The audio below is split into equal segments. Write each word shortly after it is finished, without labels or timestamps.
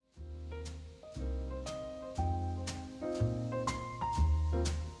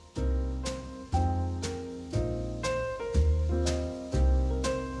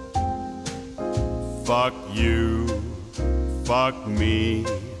Fuck you, fuck me,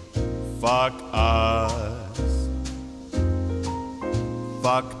 fuck us.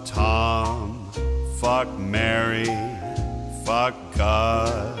 Fuck Tom, fuck Mary, fuck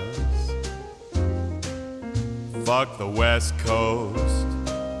Gus. Fuck the West Coast,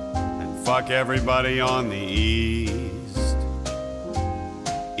 and fuck everybody on the East.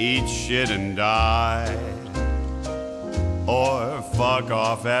 Eat shit and die, or fuck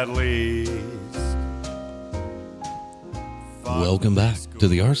off at least. Welcome back to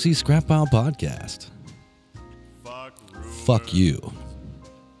the RC Scrap Pile Podcast. Fuck you.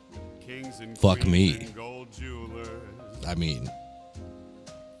 Fuck me. I mean,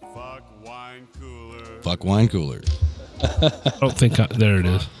 fuck wine coolers. I don't think there it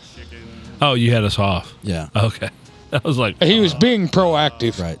is. Oh, you had us off. Yeah. Okay. I was like, He was being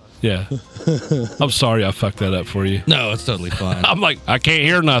proactive. Right. yeah. I'm sorry I fucked that up for you. No, it's totally fine. I'm like, I can't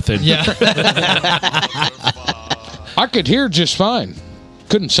hear nothing. Yeah. I could hear just fine.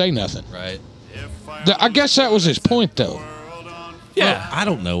 Couldn't say nothing. Right. I guess that was his point, though. Yeah. I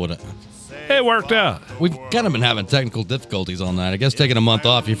don't know what It worked out. we've kind of been having technical difficulties all night. I guess taking a month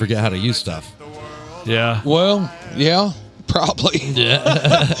off, you forget how to use stuff. Yeah. Well, yeah, probably.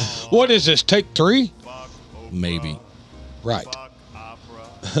 Yeah. What is this, take 3? Maybe. Right.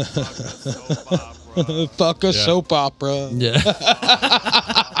 Fuck a soap opera. Yeah.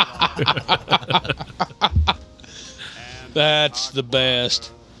 That's the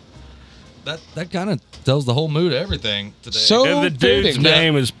best. That kind of tells the whole mood of everything today. So And the dude's fitting.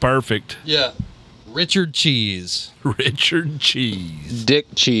 name is perfect. yeah. Richard Cheese. Richard Cheese. Dick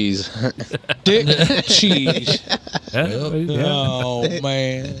cheese. Dick cheese. Yeah. Oh,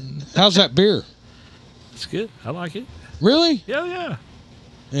 man. How's that beer? It's good. I like it. Really? Yeah.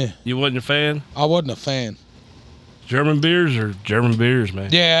 Yeah. You wasn't a fan? I wasn't a fan. German beers or German beers, man?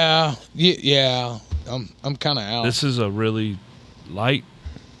 Yeah. Yeah. I'm kind of out. This is a really light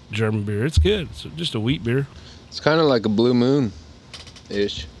German beer. It's good. It's just a wheat beer. It's kind of like a Blue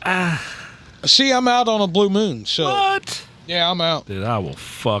Moon-ish. See, I'm out on a Blue Moon, so What? yeah, I'm out. Dude, I will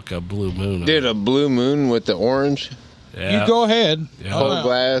fuck a Blue Moon. Did a Blue Moon with the orange, Yeah. You go ahead. Yeah. I'm whole out.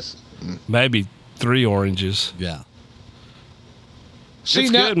 glass. Maybe 3 oranges. Yeah. See,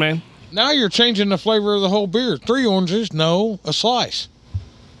 It's now, good, man. now you're changing the flavor of the whole beer. 3 oranges, no, a slice.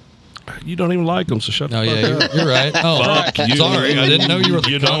 You don't even like them, so shut Oh, the fuck yeah, up. you're right. Oh, Fuck you. sorry. I didn't know you were the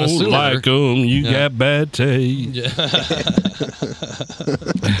You don't connoisseur. like them. You Yeah. got bad taste. Yeah.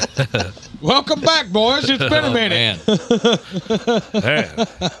 Welcome back, boys. It's been a minute. Man.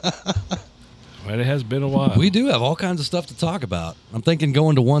 Man, it has been a while. We do have all kinds of stuff to talk about. I'm thinking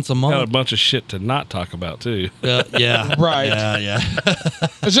going to once a got a month. bunch of shit to not talk about, too. Yeah. Right. Yeah.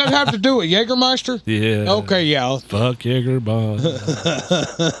 Does that have to do with Jägermeister? Yeah. Okay, yeah. Fuck Jägerbomb.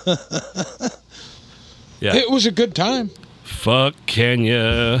 Yeah. It was a good time. Fuck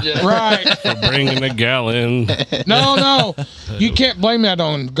Kenya Right. for bringing a gallon. No. You can't blame that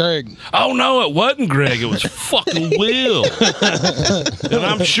on Greg. Oh, no, it wasn't Greg. It was fucking Will. And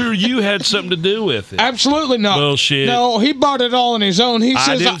I'm sure you had something to do with it. Absolutely not. Bullshit. No, he bought it all on his own. He I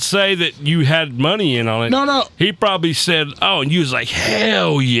says, didn't say that you had money in on it. No. He probably said, oh, and you was like,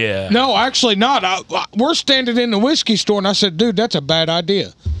 hell yeah. No, actually not. We're standing in the whiskey store, and I said, dude, that's a bad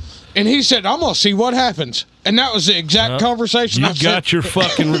idea. And he said, I'm going to see what happens. And that was the exact conversation. You I got said, your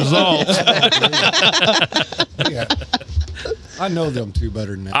fucking results. Yeah. I know them two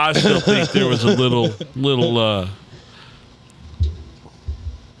better than that. I still think there was a little,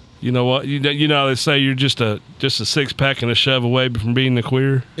 you know what? You know, they say you're just a 6-pack and a shove away from being a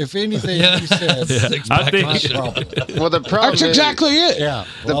queer. If anything you said, I think- my problem. Well, the problem that's is, exactly it. Yeah.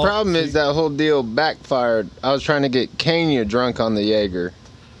 the well, problem is that whole deal backfired. I was trying to get Kenya drunk on the Jaeger.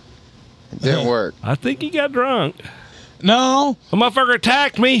 It didn't work. I think he got drunk. No. A motherfucker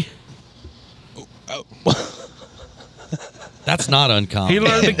attacked me. That's not uncommon. He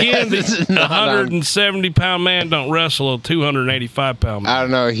learned again that a 170-pound man don't wrestle a 285-pound man. I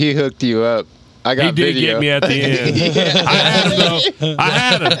don't know. He hooked you up. I got He did video. get me at the end. I had him, though. I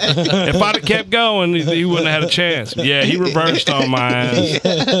had him. If I'd have kept going, he wouldn't have had a chance. Yeah, he reversed on my ass.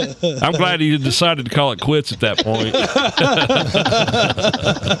 I'm glad he decided to call it quits at that point.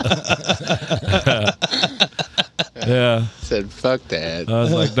 Yeah. Said, fuck that. I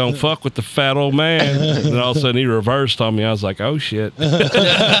was like, don't fuck with the fat old man. And then all of a sudden he reversed on me. I was like, oh, shit. I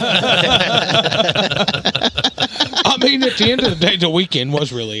mean, at the end of the day, the weekend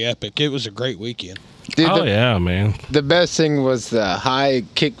was really epic. It was a great weekend. Dude, Oh, yeah, man. the best thing was the high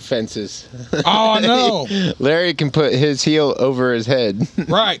kick fences. Oh, I know. Larry can put his heel over his head.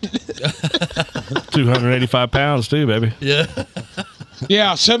 Right. 285 pounds, too, baby. Yeah.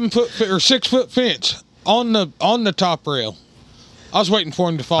 Yeah, 6 foot fence on the top rail. I was waiting for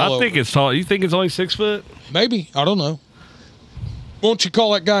him to fall I over. think it's tall. You think it's only 6 foot? Maybe. I don't know. Won't you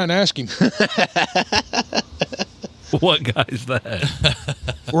call that guy and ask him? What guy's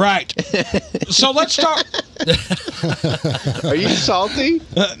that? Right. So let's talk. Are you salty?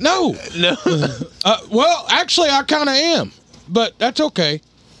 No. No. Well, actually, I kind of am, but that's okay.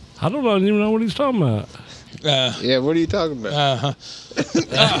 I don't even know what he's talking about. Yeah, what are you talking about?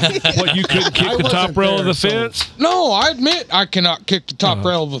 What, you couldn't kick the top wasn't rail of there, the fence? No, I admit I cannot kick the top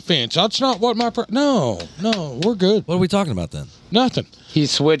rail of a fence. That's not what my. No, we're good. What are we talking about then? Nothing. He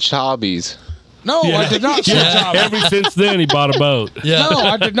switched hobbies. No, I did not switch hobbies. Ever since then, he bought a boat. Yeah. No,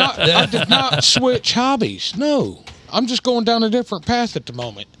 I did not. I did not switch hobbies. No, I'm just going down a different path at the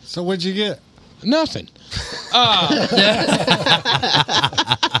moment. So what'd you get? Nothing.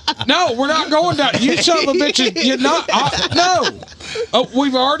 No, we're not going down. You son of a bitches, you're not. No.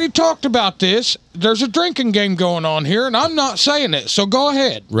 We've already talked about this. There's a drinking game going on here, and I'm not saying it. So go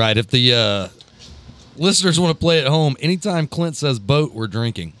ahead. Right. If the listeners want to play at home, anytime Clint says boat, we're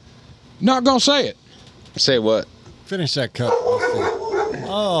drinking. Not gonna say it. Say what? Finish that cup.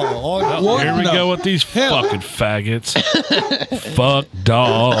 Oh, What? Here we No. go with these Hell. fucking faggots. Fuck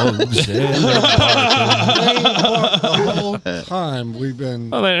dogs. And the whole time we've been.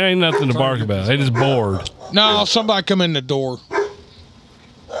 well, there ain't nothing to bark about. They just bored. No, somebody come in the door.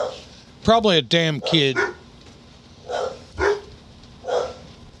 Probably a damn kid.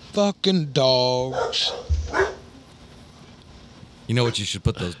 Fucking dogs. You know what you should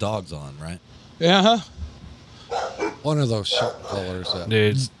put those dogs on, right? Yeah, huh? One of those shot colors.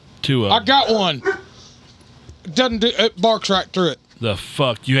 Dude, two of I them. got one. Doesn't do. It barks right through it. The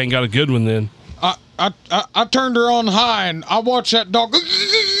fuck? You ain't got a good one then. I turned her on high and I watched that dog.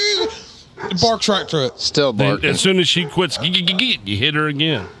 It barks right through it. Still Then, barking. as soon as she quits, you hit her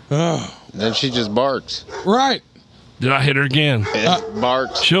again. Then she just barks. Right. Did I hit her again? It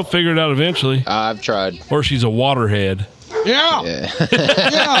barks. She'll figure it out eventually. I've tried. Or she's a waterhead. Yeah. Yeah.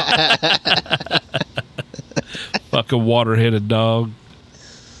 Yeah. Fuck a water-headed dog.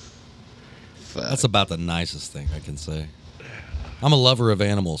 That's about the nicest thing I can say. I'm a lover of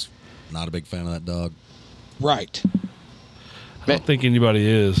animals. Not a big fan of that dog. Right. I don't think anybody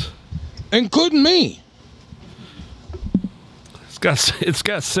is. Including me. It's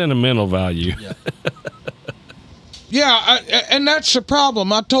got sentimental value. Yeah, and that's the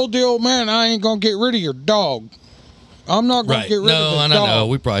problem. I told the old man I ain't gonna get rid of your dog. I'm not gonna Right. get rid No, of the and dog. I know.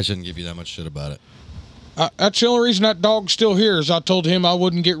 We probably shouldn't give you that much shit about it. That's the only reason that dog's still here is I told him I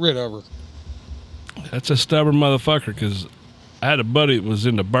wouldn't get rid of her. That's a stubborn motherfucker because I had a buddy that was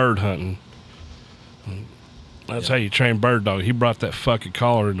into bird hunting. That's how you train bird dog. He brought that fucking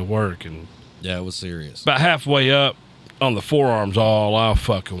collar into work, and Yeah, it was serious. about halfway up on the forearms, all I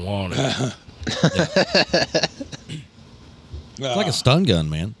fucking wanted. It's like a stun gun,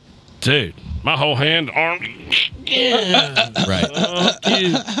 man. Dude, my whole hand, arm. Right.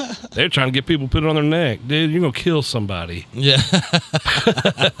 Dude. They're trying to get people put it on their neck. Dude, you're going to kill somebody. Yeah.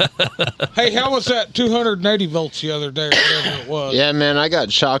 Hey, how was that 280 volts the other day or whatever it was? Yeah, man, I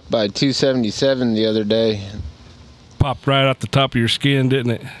got shocked by 277 the other day. Popped right out the top of your skin,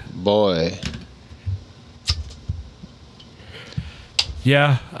 didn't it? Boy.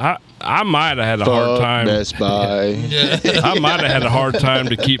 Yeah, I might have had a hard Fuck time. Best Buy. I might have had a hard time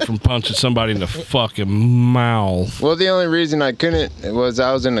to keep from punching somebody in the fucking mouth. Well, the only reason I couldn't was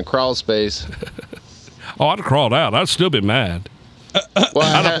I was in the crawl space. Oh, I'd have crawled out. I'd still been mad. Well,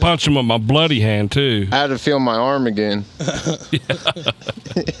 I'd have punched him with my bloody hand, too. I had to feel my arm again.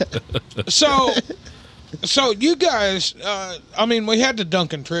 So you guys, I mean, we had the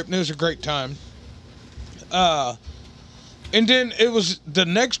Duncan trip, and it was a great time. And then it was the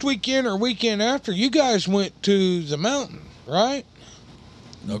next weekend or weekend after, you guys went to the mountain, right?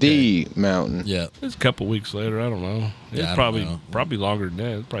 The mountain. Yeah. It's a couple weeks later. I don't know. It's Yeah, I don't probably know. probably longer than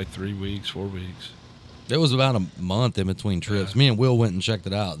that. It's probably 3 weeks, 4 weeks. It was about a month in between trips. Me and Will went and checked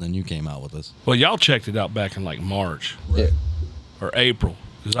it out, and then you came out with us. Well, y'all checked it out back in like March Yeah. or April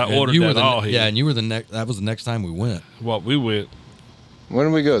because I And ordered you were that the all here. Yeah, and you were the next. That was the next time we went. What we went When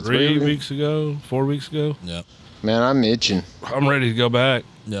did we go? 3 weeks? weeks ago, 4 weeks ago. Yeah. Man, I'm itching. I'm ready to go back,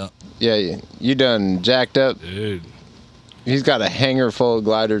 Yeah. Yeah, you done jacked up. dude. He's got a hanger full of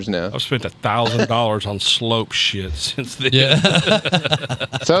gliders now. I've spent $1,000 on slope shit since then. Yeah.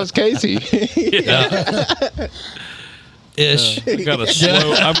 So is Casey. Ish. I've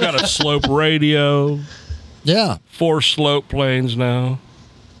got a slope radio, Yeah. 4 slope planes now.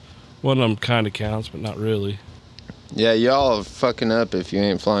 One of them kind of counts, but not really. Yeah, y'all are fucking up if you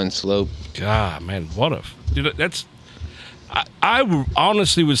ain't flying slope. God, man, what a dude. I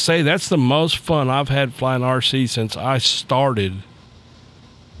honestly would say that's the most fun I've had flying RC since I started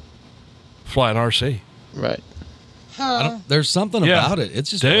flying RC. Right. There's something Yeah. about it. It's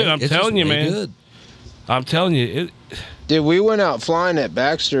just, Dude, I'm it's just telling you, way man. Good. I'm telling you, Dude, we went out flying at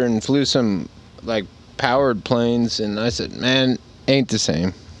Baxter and flew some like powered planes, and I said, man, ain't the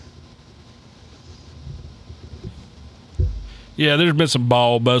same. yeah, there's been some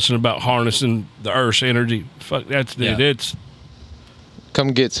ball busting about harnessing the Earth's energy. Fuck, that's, dude, Yeah. it's,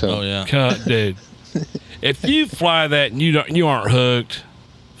 Come get some. Oh yeah. cut, dude. If you fly that and you aren't hooked,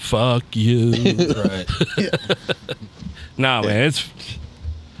 fuck you. Right. Nah, man,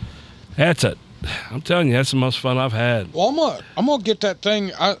 I'm telling you, that's the most fun I've had. Well, I'm gonna get that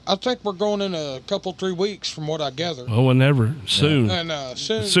thing. I think we're going in a couple 3 weeks, from what I gather. Oh, whenever, soon, And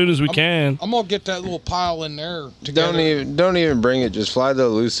soon, as soon as we can. I'm gonna get that little pile in there together. Don't even bring it. Just fly the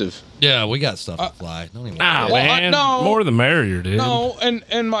Elusive. Yeah, we got stuff to fly. Don't even. Nah, Well, man, no. more the merrier, dude. No,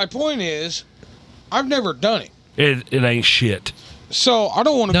 and my point is, I've never done it, It ain't shit. so I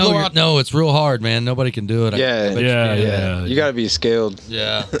don't want to go out. No, it's real hard, man. Nobody can do it. Yeah. I bet you Yeah, can. yeah. You got to be scaled.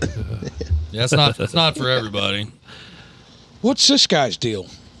 Yeah. Yeah, it's not for everybody. What's this guy's deal?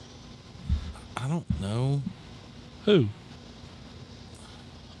 I don't know. Who?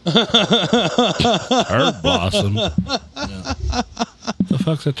 Turd blossom. The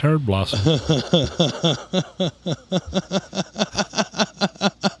fuck's a turd blossom?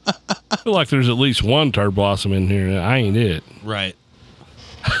 I feel like there's at least one turd blossom in here. I ain't it. Right.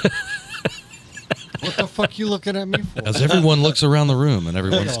 What the fuck you looking at me for? As everyone looks around the room and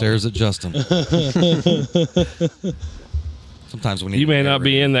everyone stares at Justin. Sometimes we need. You may not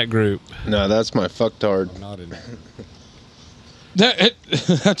be in that group. No, that's my fucktard. Not in it.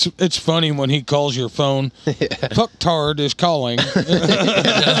 It's funny when he calls your phone. Fucktard is calling.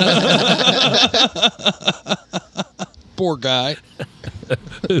 Poor guy.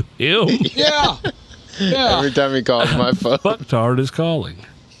 Ew. Yeah. Yeah. Every time he calls my phone. Fucktard is calling.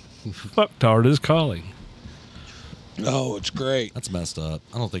 Fucktard is calling. Oh, it's great. That's messed up.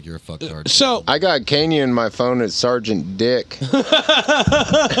 I don't think you're a fucktard. So I got Kanye in my phone as Sergeant Dick.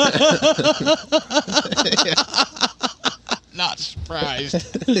 not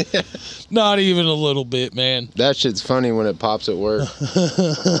surprised. Not even a little bit, man. That shit's funny when it pops at work.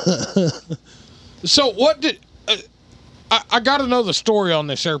 So what did I got to know the story on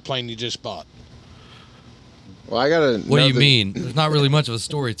this airplane you just bought? Well, I gotta. What do know you the- mean? There's not really much of a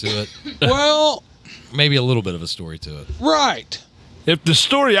story to it. Well, Maybe a little bit of a story to it. right. If the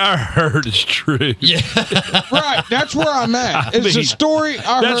story I heard is true, Yeah. Right. That's where I'm at. It's mean, a story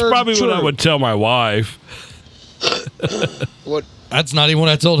I that's heard. probably what I true. would tell my wife. What? That's not even what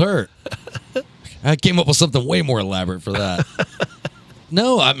I told her. I came up with something way more elaborate for that.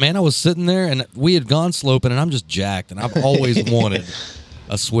 No, man, I was sitting there and we had gone sloping and I'm just jacked and I've always wanted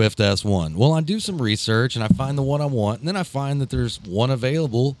a Swift S1. Well, I do some research and I find the one I want and then I find that there's one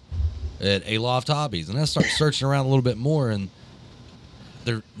available at Aloft Hobbies and I start searching around a little bit more and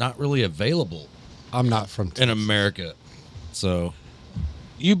they're not really available I'm not from in America. So,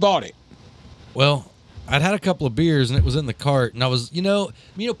 You bought it. well, I'd had a couple of beers and it was in the cart and I was,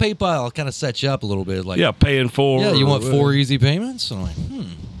 PayPal kind of sets you up a little bit like, Yeah, paying for. yeah, you want 4 easy payments? I'm like,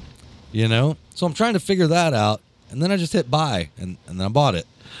 So I'm trying to figure that out. And then I just hit buy and then I bought it.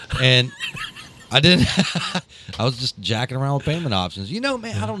 And I didn't, I was just jacking around with payment options.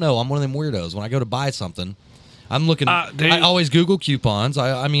 Man, I don't know. I'm one of them weirdos. When I go to buy something, I'm looking, dude. I always Google coupons.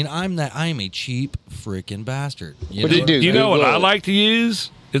 I mean, I'm a cheap freaking bastard. What do you do? You know what Google I it. like to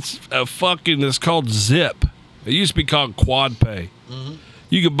use? It's called Zip. It used to be called Quad Pay. Mm-hmm.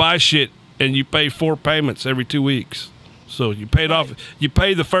 You could buy shit and you pay 4 payments every 2 weeks. So you paid off. You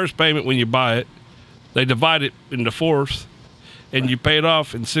pay the first payment when you buy it. They divide it into fourths, and you pay it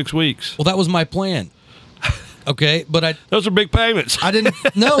off in 6 weeks. Well, that was my plan. Okay, but Those are big payments. I didn't.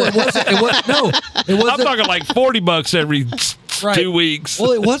 No, it wasn't. It wasn't. I'm talking like $40 every Right. 2 weeks.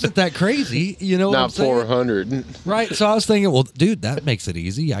 Well, it wasn't that crazy. You know what I'm Not saying? 400. Right. So I was thinking, well, dude, that makes it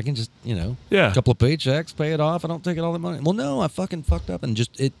easy. I can just, Yeah. a couple of paychecks, pay it off. I don't take it all the money. Well, no, I fucking fucked up and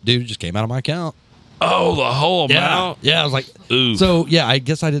it just came out of my account. Oh, the whole amount. Yeah. I was like, Ooh. so yeah, I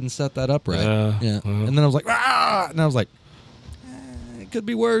guess I didn't set that up right. Yeah. Yeah. Well. And then I was like, and I was like, it could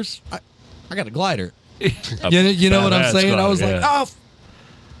be worse. I got a glider. You know what I'm badass saying? I was glider, like, yeah.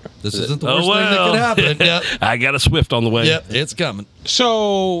 this isn't the Oh, worst thing that well. could happen. Yep. I got a Swift on the way. Yep. It's coming.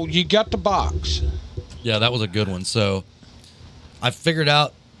 So you got the box. Yeah, that was a good one. So I figured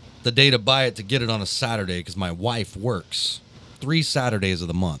out the day to buy it to get it on a Saturday because my wife works 3 Saturdays of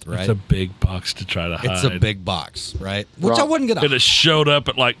the month, right? It's a big box to try to hide. It's a big box, right? Which I Wrong. wasn't gonna. And it showed up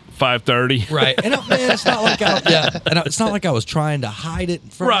at like 5:30. Right, and man, it's not like it's not like I was trying to hide it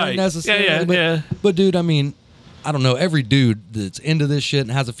from her Right. necessarily. Yeah, but, yeah. but dude, I mean, I don't know. Every dude that's into this shit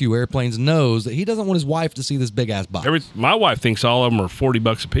and has a few airplanes knows that he doesn't want his wife to see this big ass box. My wife thinks all of them are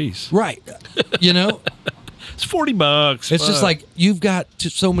 $40 a piece. Right, you know. It's $40. It's just like you've got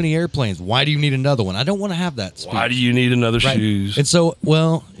so many airplanes. Why do you need another one? I don't want to have that. Speech. why do you need another Right. shoes? And so,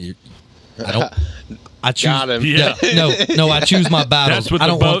 well, I don't. I choose. Got him. Yeah. No, I choose my battles. That's what I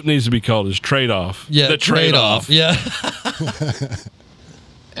the don't boat want, needs to be called is trade-off. Yeah, the trade-off. Yeah.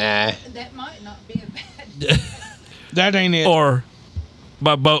 That might not be a bad. That ain't it. Or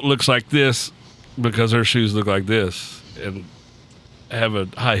my boat looks like this because her shoes look like this and have a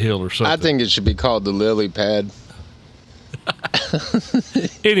high heel or something. I think it should be called the lily pad.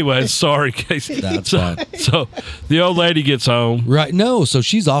 Anyway, sorry, Casey. That's so, fine. So the old lady gets home. Right. No, so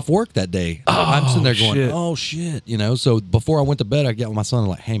she's off work that day. I'm sitting there going, shit. oh, shit. You know, so before I went to bed, I got with my son and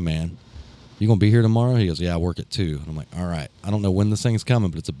like, hey, man, you going to be here tomorrow? He goes, yeah, I work at 2. And I'm like, all right. I don't know when this thing's coming,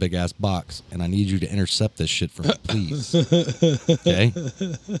 but it's a big ass box. And I need you to intercept this shit for me, please. Okay?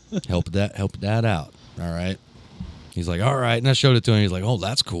 Help that out. All right. He's like, all right. And I showed it to him. He's like, oh,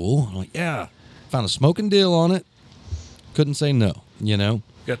 that's cool. I'm like, yeah. Found a smoking deal on it. Couldn't say no, you know?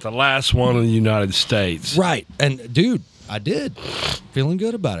 Got the last one in the United States. Right. And dude, I did. Feeling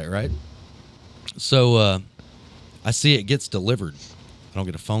good about it, right? So I see it gets delivered. I don't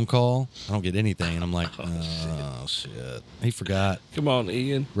get a phone call. I don't get anything. And I'm like, oh, shit. He forgot. Come on,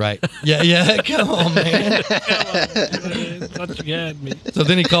 Ian. Right. Yeah. Come on, man. Thought you had me. So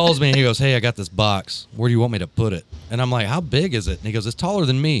then he calls me and he goes, hey, I got this box. Where do you want me to put it? And I'm like, how big is it? And he goes, it's taller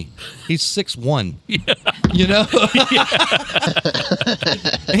than me. He's 6'1". Yeah. You know?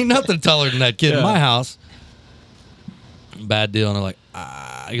 Ain't nothing taller than that kid in my house. Bad deal. And I'm like,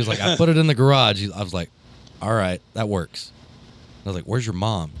 he was like, I put it in the garage. I was like, all right, that works. I was like, where's your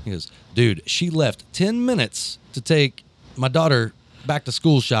mom? He goes, dude, she left 10 minutes to take my daughter back to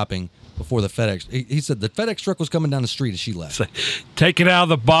school shopping before the FedEx. He said the FedEx truck was coming down the street and she left. Say, take it out of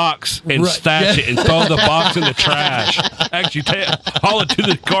the box and Right. stash it and throw the box in the trash. Actually, haul it to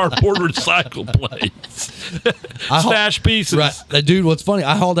the cardboard recycle place. Stash pieces. Right. That dude, what's funny,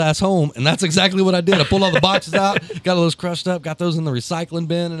 I hauled ass home, and that's exactly what I did. I pulled all the boxes out, got all those crushed up, got those in the recycling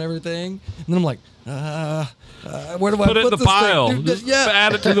bin and everything. And then I'm like, where do I Put it in the this thing? pile. Dude, Just yeah.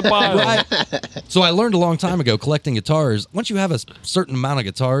 add it to the pile. Right. So I learned a long time ago collecting guitars. Once you have a certain amount of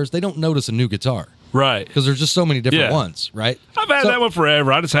guitars, they don't notice a new guitar Right. because there's just so many different Yeah. ones, right? I've had So- that one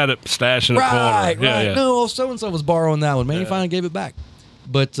forever. I just had it stashed in the corner. Right, Yeah, yeah. No, so and so was borrowing that one. Man, he Yeah. finally gave it back.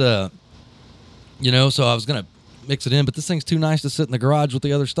 But you know, so I was gonna mix it in, but this thing's too nice to sit in the garage with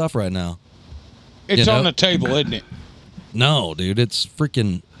the other stuff right now. It's you know? on the table, isn't it? No, dude, it's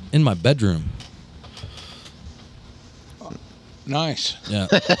freaking in my bedroom. Nice. Yeah,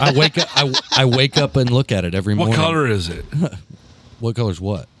 I wake up. I wake up and look at it every What morning. color is it? What color's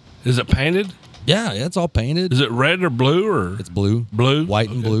what? Is it painted? Yeah, it's all painted. Is it red or blue or It's blue, blue? white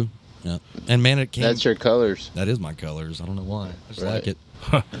and Okay. blue. Yeah, and man, it came. That's your colors. That is my colors. I don't know why. I just Right. like it.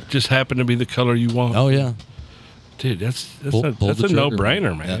 Just happened to be the color you want. Oh yeah, Dude, that's Pull- a, pulled that's the a trigger,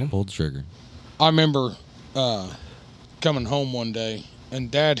 no-brainer, Yeah, man. pulled the trigger. I remember coming home one day, and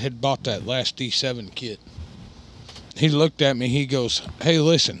Dad had bought that last D7 kit. He looked at me. He goes, hey,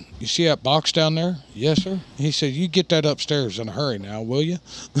 listen, you see that box down there? Yes, sir. He said, you get that upstairs in a hurry now, will you?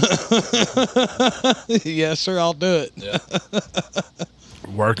 Yes, sir, I'll do it.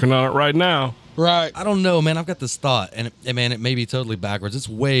 Working on it right now. Right. I don't know, man. I've got this thought, and man, it may be totally backwards. It's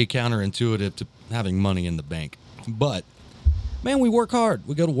way counterintuitive to having money in the bank. But, man, we work hard.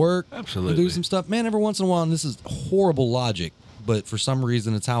 We go to work. Absolutely. We do some stuff. Man, every once in a while, and this is horrible logic, but for some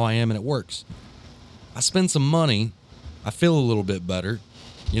reason, it's how I am, and it works. I spend some money. I feel a little bit better.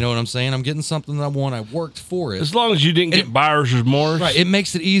 You know what I'm saying? I'm getting something that I want. I worked for it. As long as you didn't get buyer's remorse. Right. It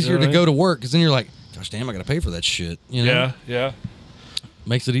makes it easier You know to what I go mean? to work because then you're like, gosh damn, I got to pay for that shit. You know? Yeah, yeah.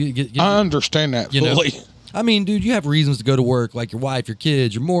 Makes it easy. I understand that You know, fully. I mean, dude, you have reasons to go to work, like your wife, your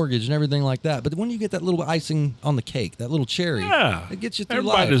kids, your mortgage, and everything like that. But when you get that little icing on the cake, that little cherry, Yeah. it gets you through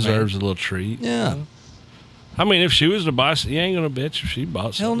Everybody life. deserves man. a little treat. Yeah. I mean, if she was to buy, you ain't gonna bitch if she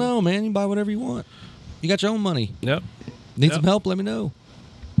bought something. Hell no, man. You can buy whatever you want. You got your own money. Yep. Need Yep. some help? Let me know.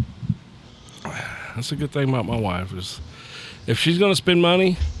 That's a good thing about my wife is, if she's gonna spend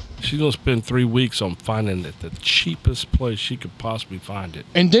money, she's gonna spend 3 weeks on finding it the cheapest place she could possibly find it,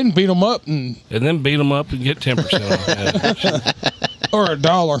 And then beat them up and and then beat them up and get 10% off. Yeah. or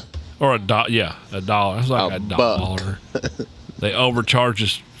 $1. Or $1. It's like A a buck. dollar. They overcharge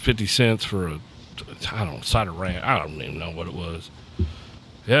us 50 cents for a I don't know, cider ranch. I don't even know what it was.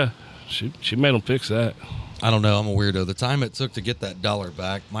 Yeah, she made them fix that. I don't know. I'm a weirdo. The time it took to get that $1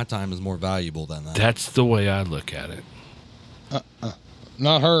 back, my time is more valuable than that. That's the way I look at it.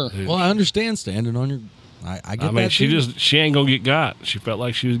 Not her. Well, I understand standing on your. I get I mean, that too. she ain't gonna get got. She felt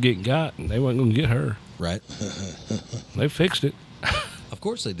like she was getting got, and they wasn't gonna get her. Right. They fixed it, Of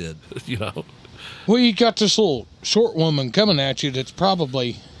course they did. you know. Well, you got this little short woman coming at you that's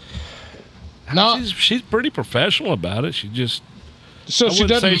probably not. She's pretty professional about it. She just So I she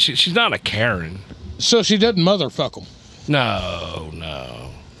wouldn't doesn't. say she's not a Karen. So she doesn't motherfuck them.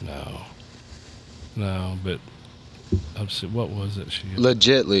 No. But I've seen, what was it?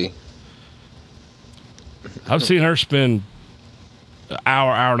 Legitly. I've seen her spend an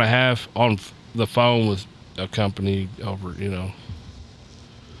hour and a half on the phone with a company over, you know.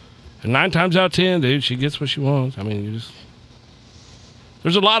 And 9 times out of 10, dude, she gets what she wants. I mean,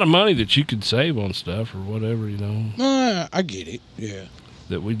 there's a lot of money that you could save on stuff or whatever, you know. I get it. Yeah.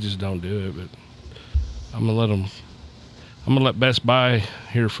 That we just don't do it. But I'm gonna let Best Buy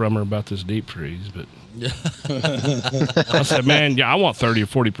hear from her about this deep freeze. But I said, man, yeah, I want 30 or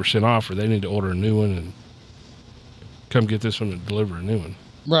 40% off, or they need to order a new one and come get this one and deliver a new one.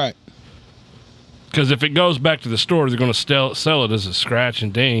 Right. Because if it goes back to the store, they're going to sell it as a scratch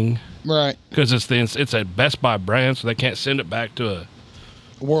and ding. Right. Because it's a Best Buy brand, so they can't send it back to a.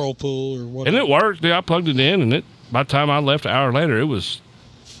 Whirlpool or whatever. And it worked. Dude, I plugged it in, and by the time I left an hour later, it was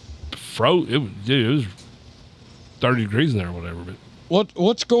it was 30 degrees in there or whatever. But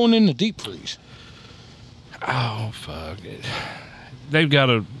What's going in the deep freeze? oh fuck, they've got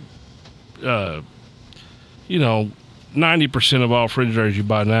a 90% of all refrigerators you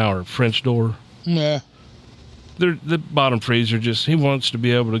buy now are French door. Yeah. The bottom freezer he wants to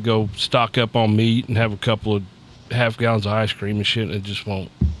be able to go stock up on meat and have a couple of half gallons of ice cream and shit, and it just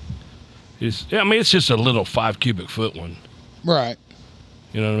won't. It's just a little 5 cubic foot one. Right.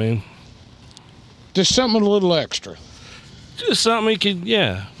 You know what I mean? Just something a little extra. Just something he can,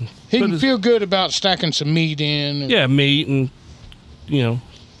 yeah. He But can it's- feel good about stacking some meat in. Yeah, meat and,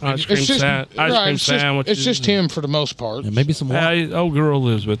 ice cream, It's just, ice right, cream it's just, sandwiches. it's just him for the most part. And maybe some Old girl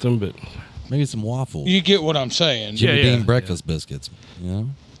lives with him, but maybe some waffles. You get what I'm saying. Yeah. Jimmy Dean breakfast biscuits. You know?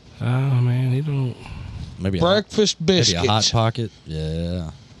 oh man, he don't. Maybe Breakfast maybe biscuits. a hot pocket.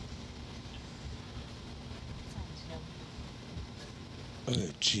 Yeah. Oh,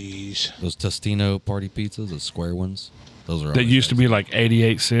 jeez. Those Tostino party pizzas, those square ones. Those are That always used to nice. be like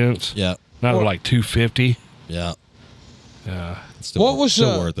 88 cents. Yeah. Now they're like 250. Yeah. Yeah. It's still What was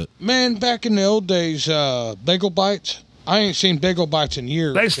still worth it. Man, back in the old days, Bagel Bites? I ain't seen Bagel Bites in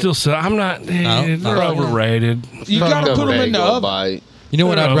years. They still sell. I'm not. They're no. overrated. You gotta Fuck a put them in the bagel oven. bite. You know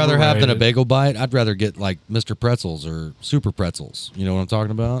what They're I'd rather have than a overrated. bagel bite? I'd rather get like Mr. Pretzels or Super Pretzels. You know what I'm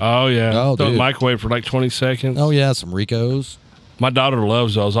talking about? Oh yeah. Oh, Don't dude. microwave for like 20 seconds. Oh yeah, some Ricos. My daughter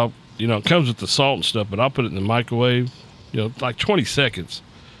loves those. It comes with the salt and stuff, but I'll put it in the microwave. Like 20 seconds.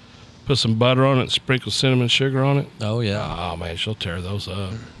 Put some butter on it, sprinkle cinnamon sugar on it. Oh yeah. Oh man, she'll tear those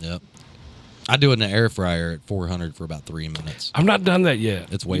up. Yep. I do it in the air fryer at 400 for about 3 minutes. I've not done that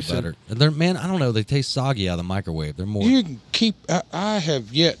yet. It's way You said- better. And they're, man, I don't know. They taste soggy out of the microwave. They're more. You can keep. I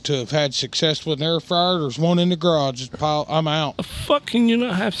have yet to have had success with an air fryer. There's one in the garage. I'm out. The fuck can you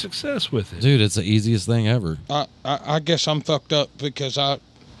not have success with it? Dude, it's the easiest thing ever. I guess I'm fucked up because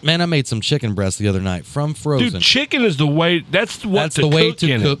Man, I made some chicken breast the other night from frozen. Dude, chicken is the way. That's what That's to the way cook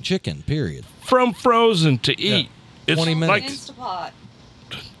to in cook it. chicken, period. From frozen to eat. It's 20 like minutes. Instapot.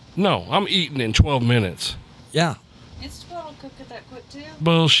 no, I'm eating in 12 minutes. Yeah. Instapot will cook it that quick too.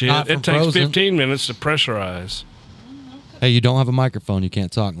 Bullshit. Not from It takes frozen. 15 minutes to pressurize. Hey, you don't have a microphone. You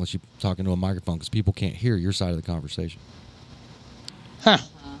can't talk unless you're talking to a microphone because people can't hear your side of the conversation. I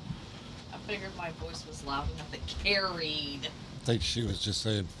figured my voice was loud enough it carried. I think she was just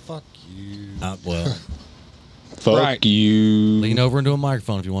saying, fuck you. Well, Fuck Right. you. lean over into a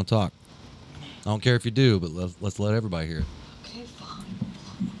microphone if you want to talk. I don't care if you do, but let's let everybody hear it. Okay, fine.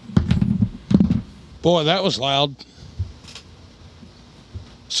 boy, that was loud.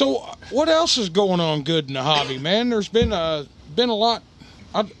 So, what else is going on good in the hobby, man? There's been a lot.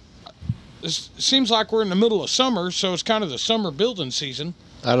 It seems like we're in the middle of summer, so it's kind of the summer building season.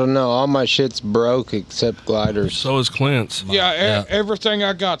 I don't know. All my shit's broke except gliders. So is Clint's. Yeah, Yeah. everything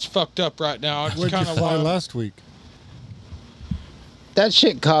I got's fucked up right now. It's Where'd you kind of fly last week? That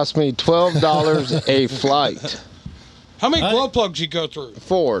shit cost me $12 a flight. How many glow plugs you go through?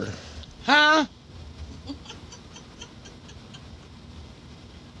 4. Huh?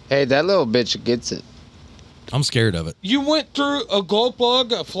 Hey, that little bitch gets it. I'm scared of it. You went through a glow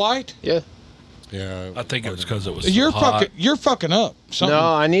plug, a flight? Yeah. Yeah. I think it was because it was You're so hot. fucking up. Something. No,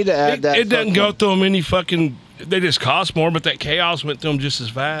 I need to add that. It doesn't fucking- go through them any fucking. They just cost more, but that chaos went through them just as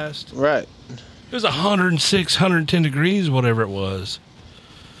fast. Right. It was 106, 110 degrees, whatever it was.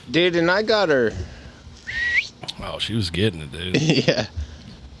 Dude, and I got her. Oh, she was getting it, dude. Yeah.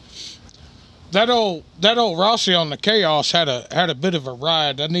 That old Rossi on the Chaos had a bit of a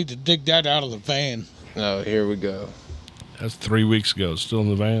ride. I need to dig that out of the van. Oh, here we go. That's 3 weeks ago. It's still in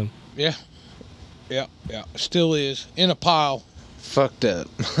the van. Yeah. Still is in a pile. Fucked up.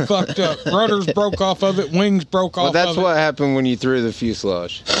 Fucked up. Rudders broke off of it. Wings broke Well, off that's of it. what happened when you threw the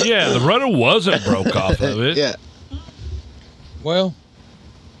fuselage. Yeah, the rudder wasn't broke off of it. Yeah. Well,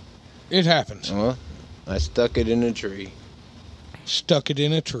 it happens. Well, I stuck it in a tree. Stuck it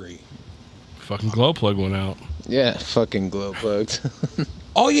in a tree. Fucking glow plug went out. Yeah, fucking glow plugs.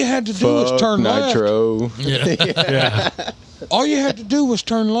 All you had to do was Fuck turn left. nitro. Yeah. All you had to do was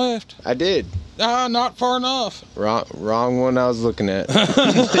turn left. I did. Not far enough. Wrong one I was looking at.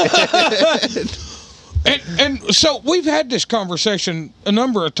 And so we've had this conversation a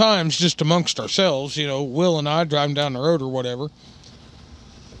number of times just amongst ourselves, you know, Will and I driving down the road or whatever.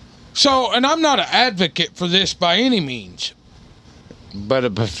 So, and I'm not an advocate for this by any means. But a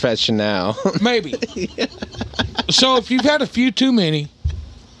professional. Maybe. So if you've had a few too many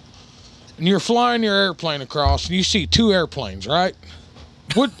and you're flying your airplane across and you see two airplanes, right?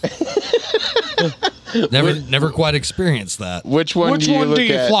 What Never quite experienced that, Which one which do you one look do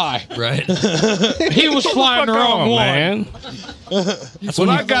you at? fly? right? He was flying the wrong one. man. That's When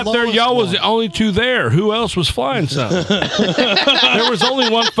you- I got there, y'all was the only two there. Who else was flying something? There was only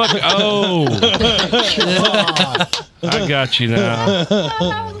one fucking. Oh. I got you now. I was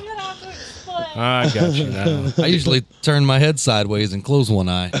gonna have to explain. I got you now. I usually turn my head sideways and close one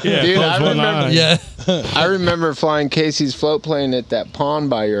eye. Yeah, Dude, close I one remember- eye. Yeah. I remember flying Casey's float plane at that pond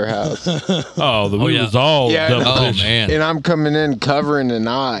by your house. Oh, the wheel yeah. was all Yeah. double Oh pitched. man. And I'm coming in covering an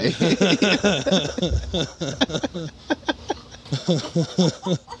eye.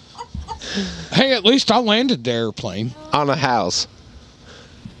 Hey, at least I landed the airplane. On a house.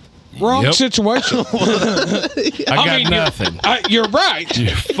 Wrong Yep. situation. I got mean, nothing. You're right.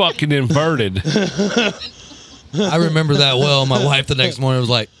 You're fucking inverted. I remember that well. My wife the next morning was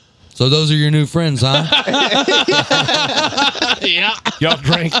like, "So those are your new friends, huh?" Yeah. Y'all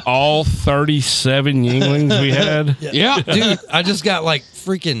drank all 37 Yinglings we had? Yeah. Dude, I just got like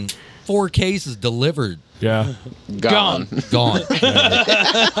freaking 4 cases delivered. Yeah. Gone. Gone.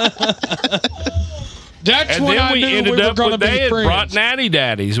 That's And when then I we knew ended we were up going to with, be they had friends. brought Natty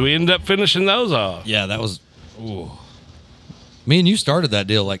Daddies. We ended up finishing those off Yeah, that was. Ooh. Me and you started that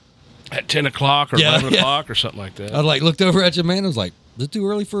deal. Like, at 10 o'clock or Yeah, 11 yeah. o'clock or something like that. I like looked over at you, man. I was like, "Is it too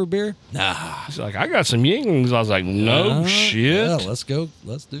early for a beer?" Nah. He's like, I got some Yinglings. I was like, no shit. Yeah, let's go.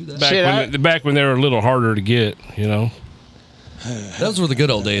 Let's do that. Back when they were a little harder to get, you know. Those were the good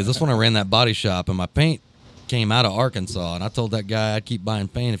old days. That's when I ran that body shop, and my paint came out of Arkansas. And I told that guy I'd keep buying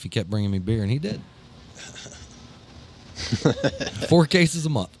paint if he kept bringing me beer, and he did. 4 cases a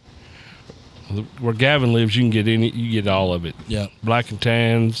month. Where Gavin lives, you can get you get all of it. Yeah. Black and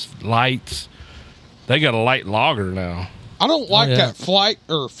tans, lights. They got a light lager now. I don't like yeah. that flight.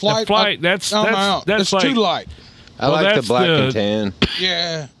 That's I'm out. that's It's like too light. I Well, like the that's black the- and tan.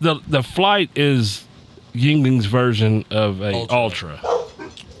 Yeah. the flight is Yingling's version of a Ultra. Ultra.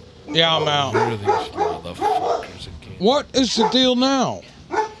 Yeah, I'm out. Where are these motherfuckers again? What is the deal now?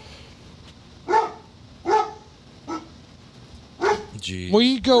 Jeez. Will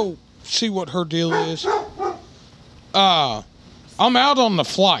you go see what her deal is? I'm out on the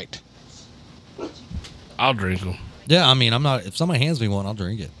flight. I'll drink them. Yeah, I mean, I'm not. If somebody hands me one, I'll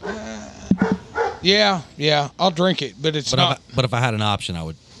drink it. Yeah, I'll drink it, but it's But not. but if I had an option, I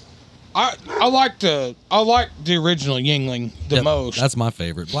would. I like the original Yingling the Yeah, most. That's my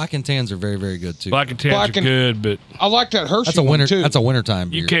favorite. Black and tans are very, very good too. Black and tans Black are and- good, but I like that Hershey That's a one winter. too. That's a wintertime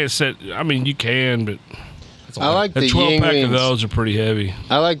beer. you can't set. I mean, you can, but That's a I like a the 12 pack of Yinglings. those are pretty heavy.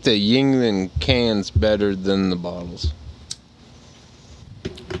 I like the Yingling cans better than the bottles.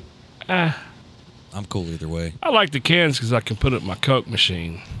 I'm cool either way. I like the cans because I can put it in my Coke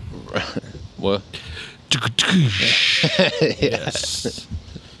machine. What? Yes.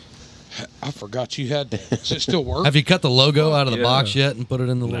 I forgot you had. Does it still work? Have you cut the logo out of the Yeah. box yet and put it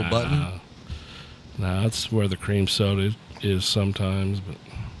in the little button? Nah, that's where the cream soda is sometimes,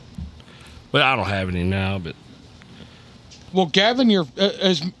 but I don't have any now. But Well, Gavin,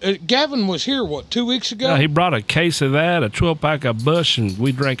 Gavin was here 2 weeks ago. yeah, he brought a case of that, a 12 pack of Bush, and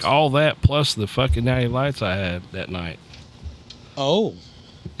we drank all that plus the fucking Natty Lights I had that night. Oh,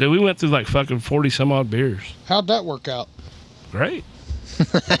 Dude, we went through like fucking 40 some odd beers. how'd that work out? Great.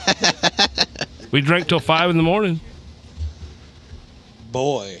 We drank till 5 in the morning.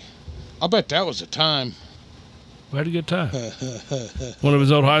 Boy, I bet that was a time. We had a good time. One of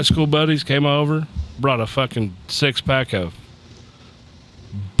his old high school buddies came over, brought a fucking 6-pack of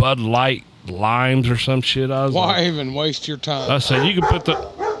Bud Light limes or some shit. I was Why like, even waste your time? I said, you can put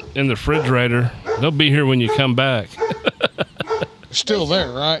the in the refrigerator. They'll be here when you come back. Still there,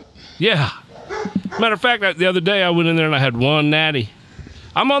 right? Yeah. Matter of fact, the other day I went in there and I had one natty.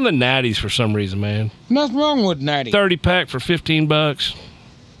 I'm on the natties for some reason, man. Nothing wrong with natty. 30-pack for $15.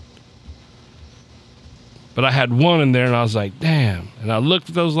 But I had one in there and I was like, damn. And I looked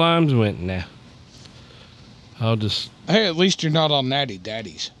at those limes and went, nah. I'll just... Hey, at least you're not on natty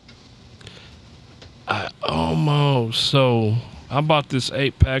daddies. Almost. So I bought this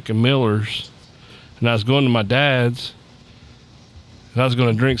 8-pack of Millers and I was going to my dad's and I was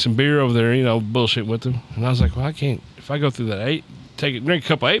going to drink some beer over there, bullshit with them. And I was like, well, I can't, if I go through that drink a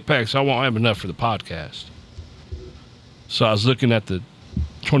couple 8-packs, I won't have enough for the podcast. So I was looking at the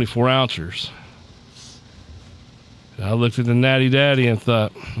 24 ounces. And I looked at the Natty Daddy and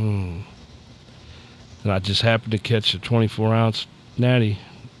thought, And I just happened to catch a 24 ounce Natty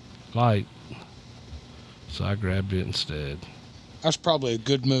Light. So I grabbed it instead. That's probably a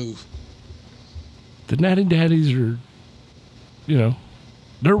good move. The Natty Daddies are,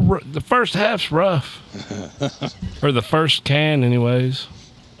 the first half's rough. Or the first can, anyways.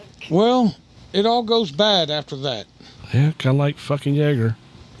 Well, it all goes bad after that. Yeah, kind of like fucking Jaeger.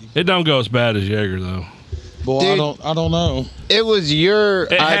 It don't go as bad as Jaeger, though. Boy, Dude, I don't know. It was your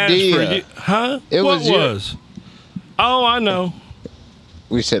It has idea. huh? It what was your- was? Oh, I know.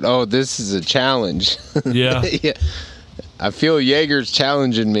 We said, "Oh, this is a challenge." Yeah. Yeah. I feel Jaeger's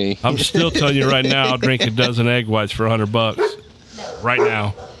challenging me. I'm still telling you right now, I'll drink a dozen egg whites for $100. Right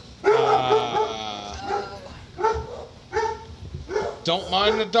now. Don't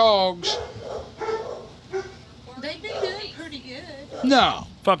mind the dogs. They've been doing pretty good. No.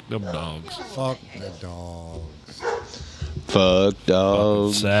 Fuck them dogs. Fuck the dogs. Fuck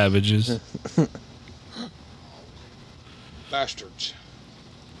dogs. Savages. Bastards.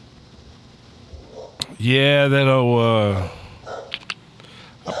 Yeah, that old, I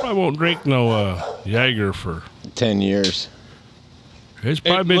probably won't drink no Jaeger for 10 years. it's At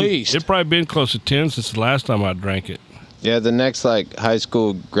probably been least. it's probably been close to 10 since the last time I drank it. Yeah, the next high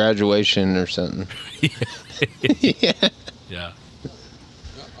school graduation or something. Yeah. Yeah.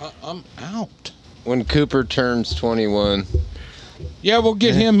 I'm out. When Cooper turns 21. Yeah, we'll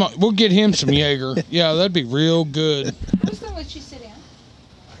get him. We'll get him some Jaeger. Yeah, that'd be real good. I was gonna let you sit down.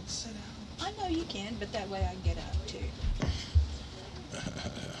 I can sit down. I know you can, but that way I can get up too.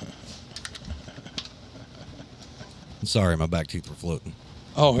 Sorry, my back teeth were floating.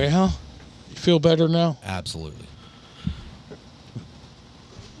 Oh yeah, you feel better now? Absolutely.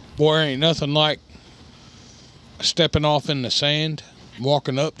 Boy, ain't nothing like stepping off in the sand,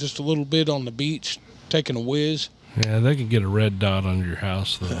 walking up just a little bit on the beach, taking a whiz. Yeah, they can get a red dot on your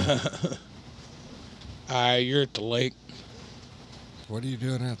house though. You're at the lake, What are you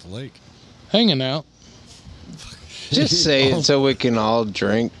doing at the lake? hanging out. Just say it so we can all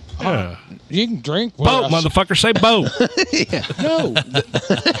drink. Yeah. You can drink. Boat, motherfucker, say boat. No.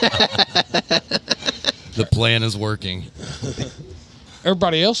 The plan is working.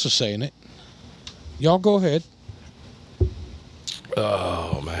 Everybody else is saying it. Y'all go ahead.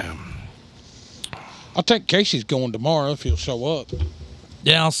 Oh man. I think Casey's going tomorrow if he'll show up.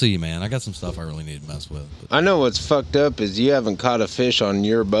 Yeah, I'll see you, man. I got some stuff I really need to mess with. But I know what's fucked up is you haven't caught a fish on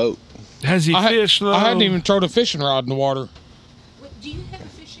your boat. Has he fished though? I hadn't even thrown a fishing rod in the water. What, do you have a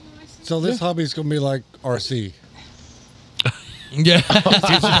fishing license? So this hobby's gonna be like RC. yeah,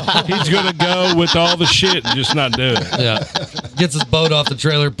 He's gonna go with all the shit and just not do it. yeah. Gets his boat off the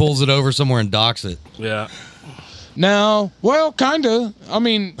trailer, pulls it over somewhere, and docks it. Yeah. No, well, kinda. I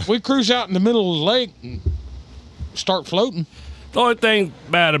mean, we cruise out in the middle of the lake and start floating. The only thing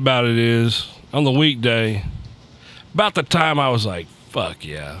bad about it is on the weekday, about the time I was like, fuck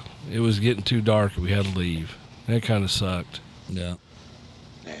yeah, it was getting too dark and we had to leave. That kind of sucked. Yeah.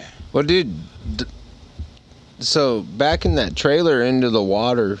 Well, dude, so back in that trailer into the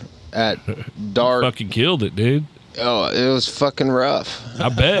water at dark. Fucking killed it, dude. Oh, it was fucking rough. I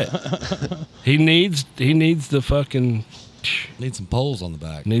bet. he needs the fucking Need some poles on the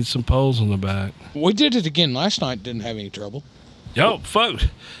back. needs some poles on the back. We did it again last night. Didn't have any trouble. Yo, fuck.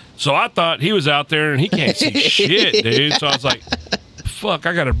 So I thought he was out there and he can't see shit, dude. So I was like, fuck,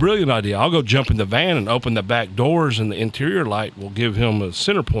 I got a brilliant idea. I'll go jump in the van and open the back doors and the interior light will give him a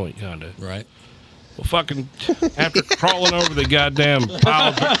center point, kind of. Right. Well, fucking, after crawling over the goddamn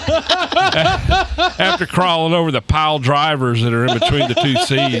pile, after crawling over the pile drivers that are in between the two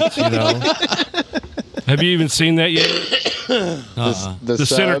seats, Have you even seen that yet? The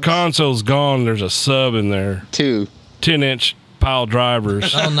center subs, console's gone. There's a sub in there. 2. 10-inch pile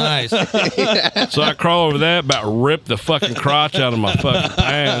drivers. Oh, nice. So I crawl over that, about rip the fucking crotch out of my fucking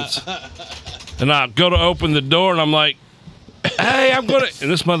pants. And I go to open the door, and I'm like, hey, I'm going to...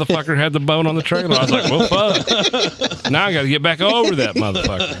 And this motherfucker had the bone on the trailer. I was like, well, fuck. Now I got to get back over that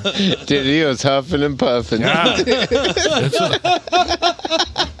motherfucker. Dude, he was huffing and puffing. God.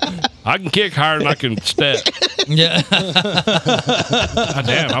 I can kick higher than I can step. Yeah. God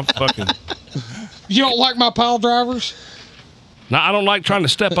damn, I'm fucking... You don't like my pile drivers? No, I don't like trying to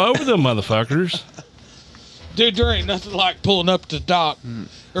step over them motherfuckers. Dude, there ain't nothing like pulling up to dock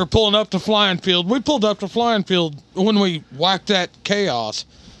or pulling up to flying field. We pulled up to flying field when we whacked that chaos.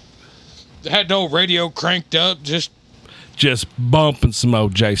 Had no radio cranked up, just bumping some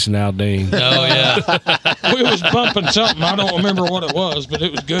old Jason Aldean. Oh, yeah. we was bumping something. I don't remember what it was, but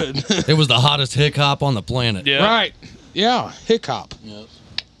it was good. It was the hottest hick hop on the planet. Yeah. Right. Yeah, hick hop.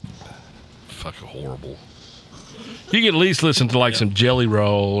 Fucking horrible. You can at least listen to like some Jelly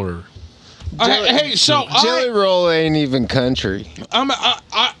Roll or... Hey, so Jelly Roll ain't even country. I'm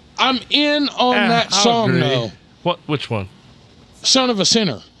in on that I'll song agree. though. Which one? Son of a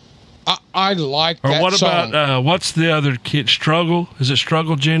Sinner. I like Or that what song. about what's the other kid? Struggle? Is it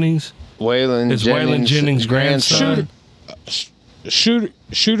Struggle Jennings? Waylon Is Waylon Jennings' grandson?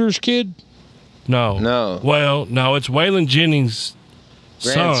 Shooter's kid? No. No. Well, no, it's Waylon Jennings'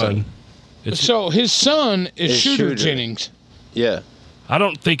 Grandson. son. It's, So his son is Shooter Shooter. Jennings. Yeah. I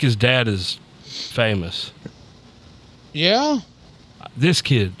don't think his dad is famous. Yeah? This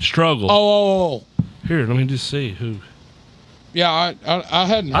kid, Struggle. Oh. Here, let me just see who. Yeah, I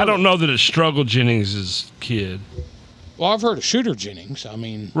hadn't heard I don't know that it's Struggle Jennings' kid. Well, I've heard of Shooter Jennings. I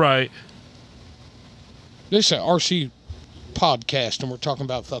mean, Right. this is an RC podcast, and we're talking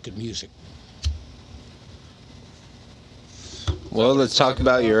about fucking music. Well, let's talk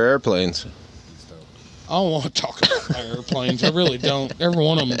about your airplanes. I don't want to talk about my airplanes. I really don't. Every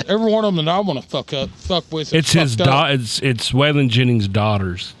one of them that I want to fuck with. It's his it's Waylon Jennings'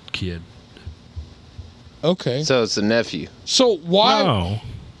 daughter's kid. Okay. So it's a nephew. So why? No.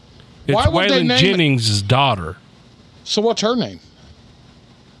 It's Why would they Waylon name it- Jennings' daughter, So what's her name?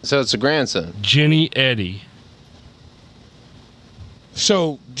 So it's a grandson. Jenny Eddy.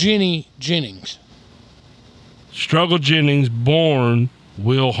 So Jenny Jennings. Struggle Jennings, born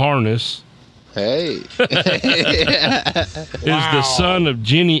Will Harness, Hey. is the son of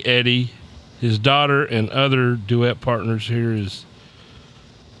Jenny Eddy. His daughter and other duet partners here is,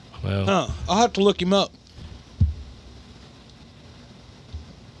 well, Huh. I'll have to look him up.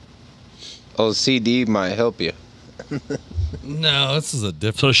 Oh, CD might help you. No, this is a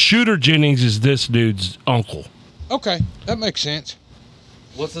different. so Shooter Jennings is this dude's uncle. Okay, that makes sense.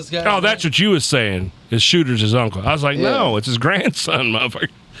 What's this guy? Oh, that's what you was saying. Is Shooter's his uncle? I was like, Yeah. no, it's his grandson, motherfucker.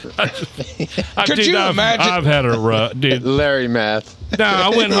 Could you imagine- I've had a rough, dude. Larry Math. No, I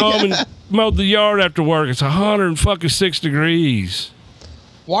went home and mowed the yard after work. It's 106 degrees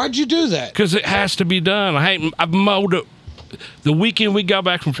Why'd you do that? because it has to be done. I've mowed it the weekend we got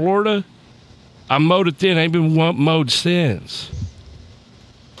back from Florida. I mowed it then. I ain't been mowed since.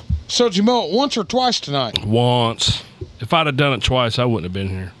 So did you mow it once or twice tonight? Once. If I'd have done it twice, I wouldn't have been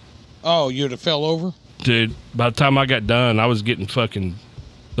here. Oh, you'd have fell over? Dude, by the time I got done, I was getting fucking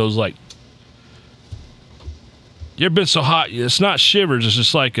those like. You ever been so hot? It's not shivers. It's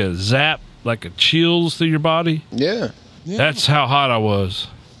just like a zap, like a chills through your body. Yeah. Yeah. That's how hot I was.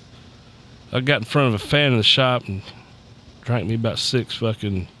 I got in front of a fan in the shop and drank me about 6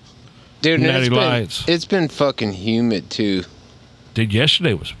 fucking. Dude, and Natty Lights. it's been fucking humid too. Dude,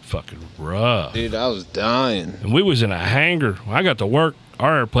 yesterday was fucking rough. Dude, I was dying. And we was in a hangar. When I got to work,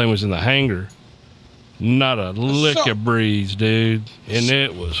 our airplane was in the hangar. Not a lick So- of breeze, dude. And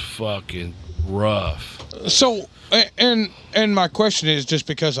it was fucking rough. So, and my question is, just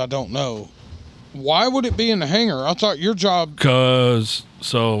because I don't know, why would it be in the hangar? I thought your job. Cause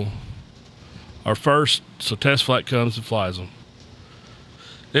our first test flight comes and flies them.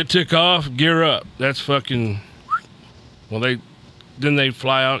 It took off, gear up. That's fucking. Well, then they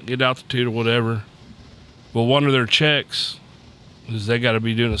fly out, get altitude or whatever. Well, one of their checks is they got to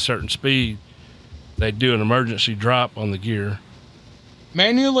be doing a certain speed. They do an emergency drop on the gear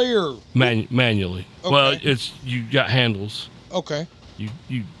Manually or manually. Okay. Well, it's you got handles. okay?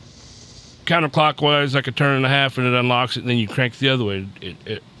 You counterclockwise like a turn and a half, and it unlocks it. And then you crank the other way.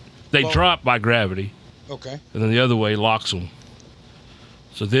 They Well- drop by gravity. Okay. And then the other way locks them.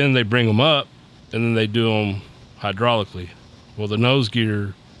 So then they bring them up, and then they do them hydraulically. Well, the nose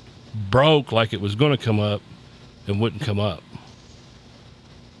gear broke like it was going to come up and wouldn't come up.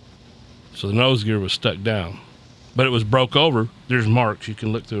 So the nose gear was stuck down, but it was broke over. There's marks. You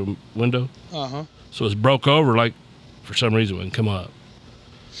can look through a window. Uh-huh. So it was broke over, like, for some reason it wouldn't come up.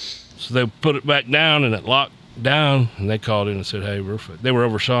 So they put it back down, and it locked down, and they called in and said, hey, they were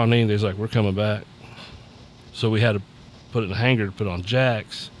over Shawnee. They was like, we're coming back. So we had to put it in a hanger to put on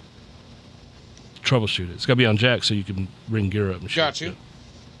jacks, troubleshoot it. It's got to be on jacks so you can bring gear up and shit. Got you.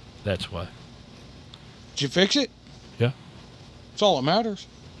 That's why. Did you fix it? Yeah. That's all that matters.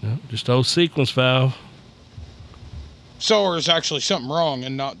 Yeah, just old sequence valve. So there's actually something wrong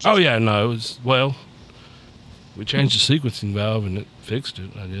and not just... Oh, yeah, no, it was, well, we changed the sequencing valve and it fixed it,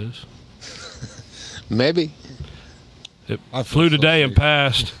 I guess. Maybe. It I flew feel so today and safe.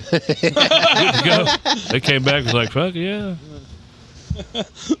 passed. Good to go. They came back and was like, fuck yeah.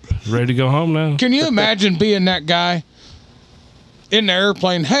 Ready to go home now. Can you imagine being that guy in the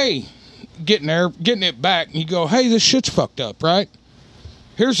airplane? Hey, getting it back, and you go, hey, this shit's fucked up, right?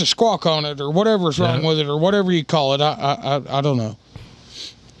 Here's a squawk on it, or whatever's wrong Yeah. with it, or whatever you call it. I don't know.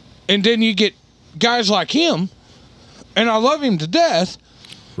 And then you get guys like him, and I love him to death,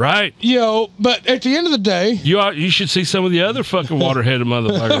 Right. you know, but at the end of the day, You should see some of the other fucking water-headed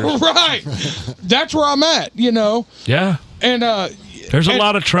motherfuckers. right, that's where I'm at, you know. Yeah. And There's a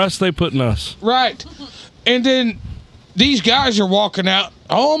lot of trust they put in us. right. And then these guys are walking out,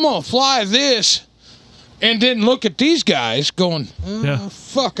 oh, I'm going to fly this. And then look at these guys going, Yeah.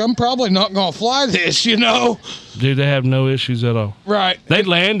 fuck, I'm probably not going to fly this, you know? Dude, they have no issues at all. Right. They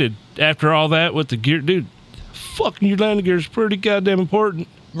landed after all that with the gear. Dude, fucking your landing gear is pretty goddamn important.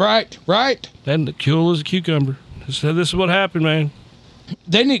 Right. And the cool as a cucumber. So this is what happened, man.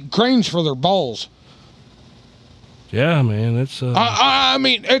 They need cranes for their balls. Yeah, man. It's I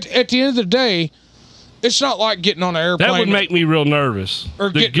mean, at the end of the day, it's not like getting on an airplane. that would make me real nervous. Or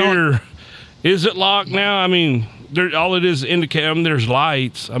The getting on- gear, is it locked now? I mean, all it is indicate. I mean, there's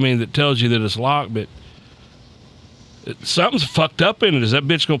lights. I mean, that tells you that it's locked, but something's fucked up in it. Is that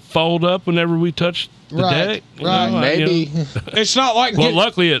bitch gonna fold up whenever we touch the Right, deck? You right. know, Maybe. It's not like Well,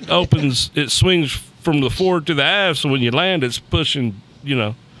 luckily it opens. It swings from the forward to the aft, so when you land, it's pushing. You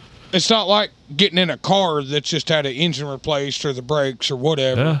know. it's not like getting in a car that's just had an engine replaced or the brakes or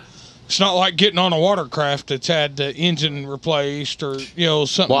whatever. Yeah. It's not like getting on a watercraft that's had the engine replaced or, you know,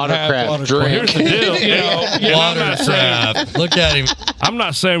 something Watercraft happened. Well, drink. here's the deal. You know, And I'm not saying- Watercraft. Look at him. I'm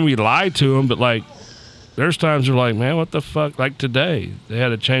not saying we lie to them, but like, there's times they're like, man, what the fuck? Like today, they had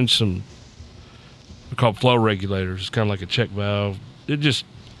to change some. They're called flow regulators. It's kind of like a check valve. It just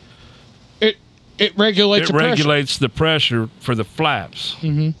It regulates it the pressure. regulates the pressure for the flaps.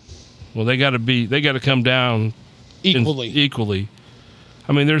 Mm-hmm. Well, they got to come down equally.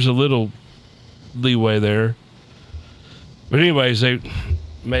 I mean, there's a little leeway there. But anyways, they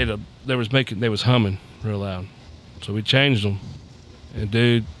was humming real loud. So we changed them. And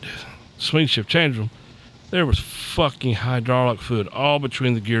dude, swing shift changed them. There was fucking hydraulic fluid all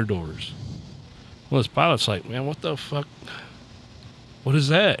between the gear doors. Well, this pilot's like, man, what the fuck? What is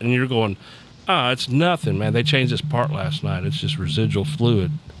that? And you're going, it's nothing, man. They changed this part last night. It's just residual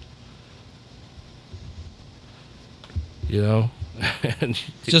fluid. You know? And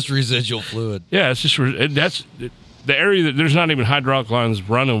It's just residual fluid. yeah, it's just that's the area that there's not even hydraulic lines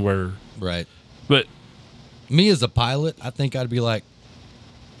running where. Right. But Me as a pilot, I think I'd be like,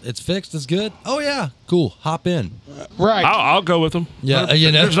 it's fixed, it's good. Oh yeah, cool. Hop in. Right. I'll go with them. Yeah,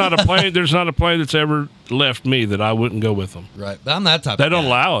 you know. There's not a plane. There's not a plane that's ever left me that I wouldn't go with them. Right. But I'm that type They of don't guy.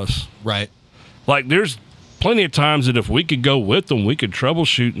 allow us. Right. Like there's plenty of times that if we could go with them, we could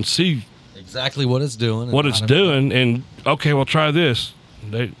troubleshoot and see Exactly what it's doing. and what it's how to- doing. And okay, we'll try this.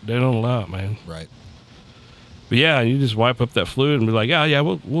 They don't allow it, man. Right. But yeah, you just wipe up that fluid and be like, yeah,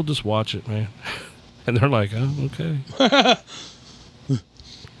 we'll just watch it, man. And they're like, oh, okay.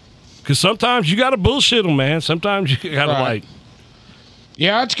 Because sometimes you got to bullshit them, man. Sometimes you got to Right. like,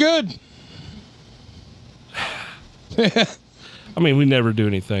 Yeah, it's good. I mean, we never do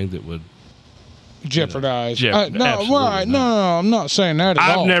anything that would. Jeopardize. Yeah, No, absolutely right. No, I'm not saying that at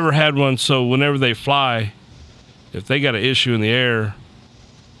all. I've never had one. So whenever they fly, if they got an issue in the air,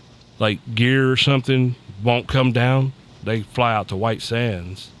 like gear or something won't come down, they fly out to White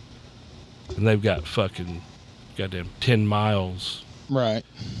Sands, and they've got fucking goddamn 10 miles. Right.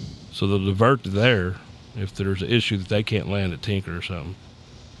 So they'll divert to there if there's an issue that they can't land at Tinker or something.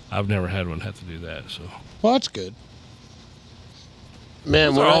 I've never had one have to do that. So Well, that's good. Man,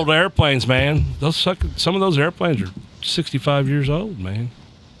 those when are I- old airplanes, man. Some of those airplanes are 65 years old, man.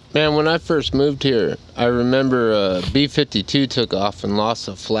 Man, when I first moved here, I remember B-52 took off and lost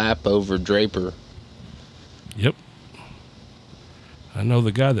a flap over Draper. Yep. I know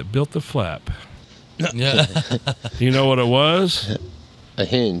the guy that built the flap. Yeah. You know what it was? A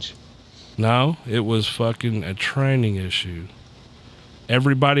hinge. No, it was fucking a training issue.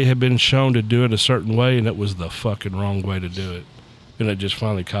 Everybody had been shown to do it a certain way, and it was the fucking wrong way to do it. And it just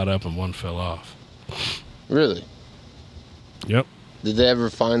finally caught up, and one fell off. Really? Yep. Did they ever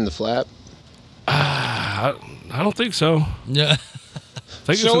find the flap? I don't think so. Yeah. I think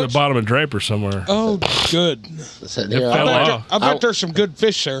So it's in the it's- bottom of Draper somewhere. Oh, good. I said, It here, fell I, off. I bet there's some good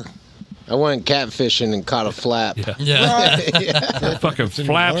fish there. I went catfishing and caught a flap. Yeah. Yeah. That fucking flap's the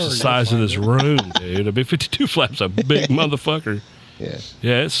blurry, size of this room, dude. A big 52 flap's a big motherfucker. Yeah.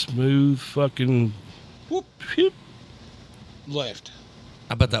 Yeah, it's smooth fucking. Whoop. Whoop. Left.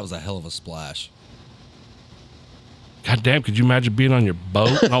 I bet that was a hell of a splash. God damn, could you imagine being on your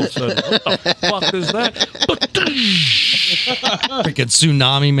boat and all of a sudden, what the fuck is that? Freaking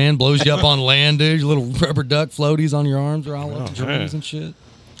tsunami, man, blows you up on land, dude. Your little rubber duck floaties on your arms are all up Oh, in man. trees and shit.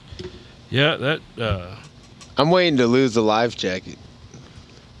 Yeah, that. I'm waiting to lose the life jacket.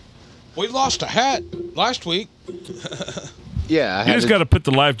 We lost a hat last week. Yeah, I You had just to- got to put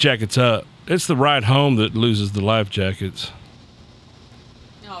the life jackets up. It's the ride home that loses the life jackets.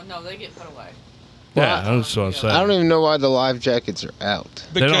 No, they get put away. Yeah, that's what I'm saying. I don't even know why the life jackets are out.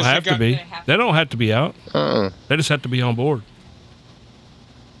 They don't have to be. They have They don't have to be out. They just have to be on board.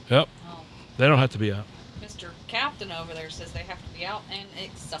 Yep. Oh, They don't have to be out. Mr. Captain over there says they have to be out and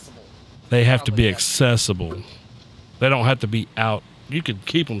accessible. They have to be Probably, yes. accessible. They don't have to be out. You could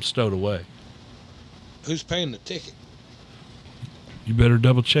keep them stowed away. Who's paying the ticket? You better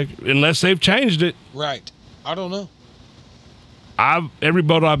double check it. Unless they've changed it. Right. I don't know. Every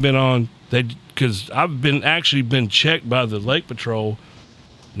boat I've been on, because I've been checked by the lake patrol.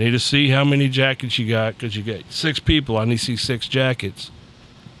 Need to see how many jackets you got, because you got 6 people. I need to see 6 jackets.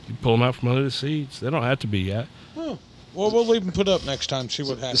 You pull them out from under the seats. They don't have to be out. Oh. Well, we'll leave them put up next time. See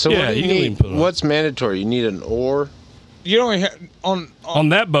what happens. So Yeah, what do you you can need? even put it on. What's mandatory? You need an oar. You don't have on On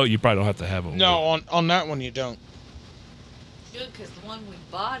that boat, you probably don't have to have them. no on that one you don't. Good, because the one we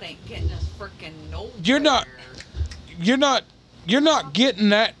bought ain't getting us freaking nowhere. You're not getting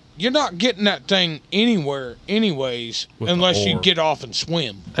that. You're not getting that thing anywhere, anyways, With the unless you oar. get off and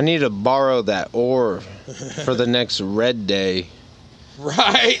swim. I need to borrow that oar for the next red day.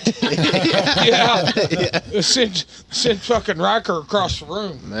 Right? yeah. Send fucking Riker across the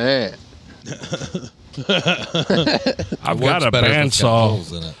room. Man, I've It got works a better if it's got bandsaw.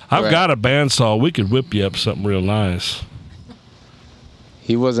 holes in it. I've Right. got a bandsaw. We could whip you up something real nice.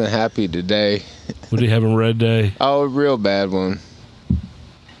 he wasn't happy today. Would he have a red day? Oh, a real bad one.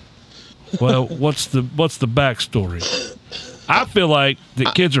 Well, what's the backstory? I feel like the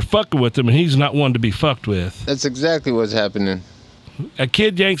kids are fucking with him, and he's not one to be fucked with. That's exactly what's happening. A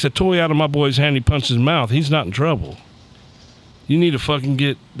kid yanks a toy out of my boy's hand, he punches his mouth. He's not in trouble. You need to fucking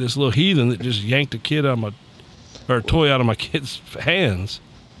get this little heathen that just yanked a toy out of my kid's hands.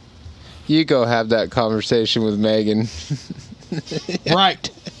 You go have that conversation with Megan. Right.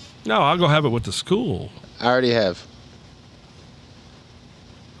 No, I'll go have it with the school. I already have.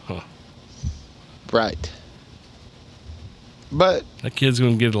 Huh. Right. But That kid's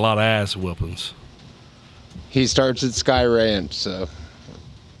gonna get a lot of ass whoopings. he starts at Sky Ranch, so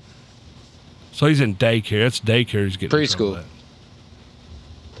So he's in daycare. That's daycare he's getting in trouble Preschool. at.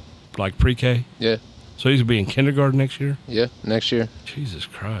 Like pre-K? yeah, So he's gonna be in kindergarten next year? yeah, next year. Jesus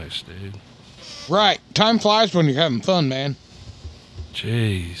Christ, dude. Right. Time flies when you're having fun, man.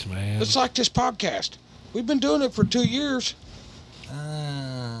 Jeez, man. It's like this podcast. We've been doing it for 2 years.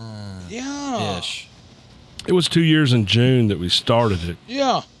 Yeah. Ish. It was 2 years in June that we started it.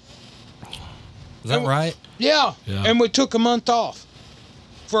 Yeah. Is that right? Yeah. Yeah. And we took a month off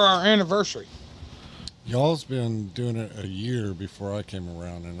for our anniversary. Y'all's been doing it a year before I came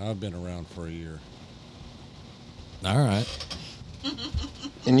around, and I've been around for a year. All right.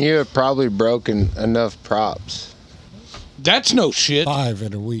 And you have probably broken enough props. That's no shit. 5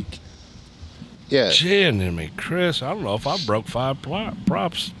 in a week. Yeah, Jiminy Chris, I don't know if I broke 5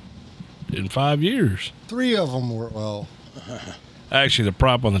 props in 5 years. 3 of them were, well, Actually, the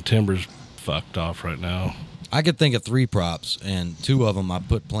prop on the timber's fucked off right now. I could think of 3 props, and 2 of them I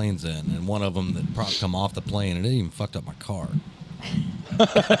put planes in, and one of them that prop come off the plane, and it even fucked up my car.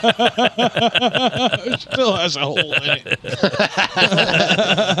 It still has a hole in it.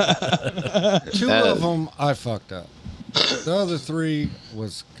 2 of them I fucked up. The other 3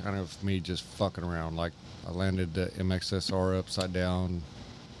 was kind of me just fucking around. Like, I landed the MXSR upside down.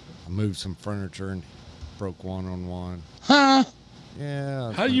 I moved some furniture and broke one on one. Huh?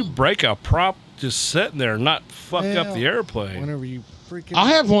 Yeah. How do you break a prop just sitting there and not fuck up Well, the airplane? Whenever you freaking... I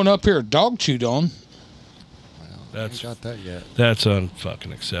have one up here dog chewed on. Well, That's- I ain't got that yet. That's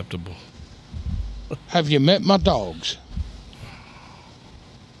unfucking acceptable. Have you met my dogs?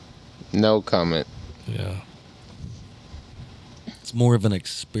 No comment. Yeah. It's more of an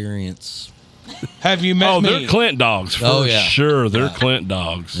experience. Have you met Oh, me? they're Clint dogs for Oh, yeah. sure. They're Clint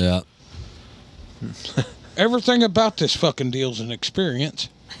dogs. Yeah. Everything about this fucking deal's an experience.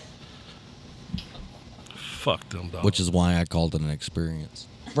 Fuck them dogs. Which is why I called it an experience.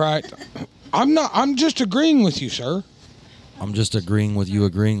 Right. I'm just agreeing with you, sir. I'm just agreeing with you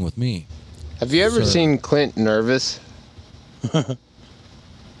agreeing with me. Have you ever Sir. seen Clint nervous?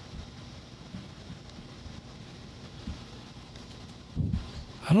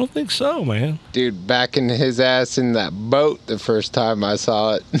 I don't think so, man. Dude, backing his ass in that boat the first time I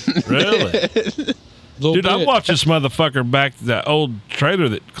saw it. Really? Little Dude, I bit. watched this motherfucker back to that old trailer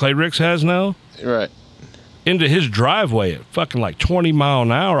that Clay Ricks has now Right. into his driveway at fucking like 20 mile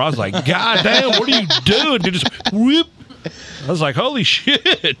an hour. I was like, God damn, what are you doing? Dude, just whoop. I was like, holy shit.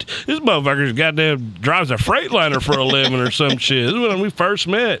 This motherfucker's goddamn drives a Freightliner for a living or some shit. This is when we first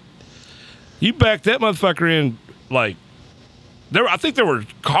met. You backed that motherfucker in like I think there were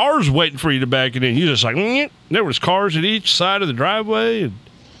cars waiting for you to back it in. You just like, there was cars at each side of the driveway. And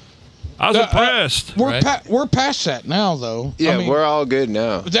I was impressed. We're Right. we're past that now, though. Yeah, I mean, we're all good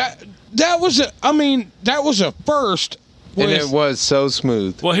now. that was a first. And With, it was so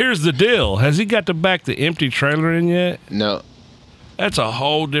smooth. Well, here's the deal. Has he got to back the empty trailer in yet? No. That's a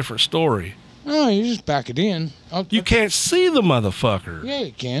whole different story. oh, you just back it in. You can't see the motherfucker. Yeah,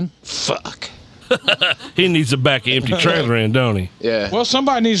 you can. Fuck. He needs to back an empty trailer in, don't he? Yeah. Well,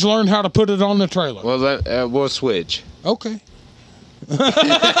 somebody needs to learn how to put it on the trailer. Well, we'll switch. Okay.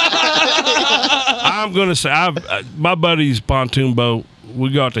 I'm going to say, my buddy's pontoon boat,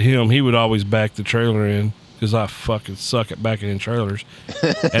 we got to him, he would always back the trailer in because I fucking suck at backing in trailers.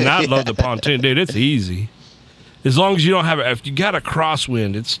 And I love the pontoon. Dude, it's easy. As long as you don't have, if you got a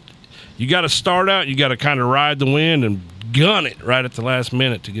crosswind, you got to start out, you got to kind of ride the wind and gun it right at the last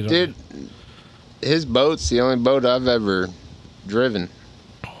minute to get on. Dude, his boat's the only boat I've ever driven.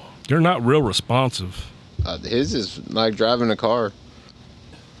 They're not real responsive. His is like driving a car.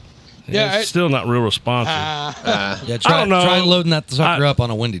 Yeah, It's still not real responsive. Yeah, I try don't know. loading that sucker up on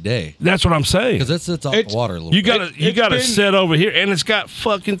a windy day. That's what I'm saying. Because it sits off It's- the water a little You bit. gotta it's been- set over here, and it's got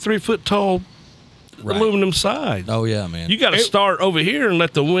fucking 3 foot tall Right. aluminum sides. Oh, yeah, man. You got to start over here and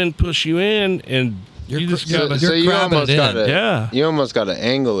let the wind push you in, and You're you just cr- got to. You're you crabbing almost it in. gotta, Yeah. You almost got to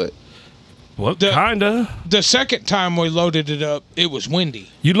angle it. Well, The- kinda. The second time we loaded it up, it was windy.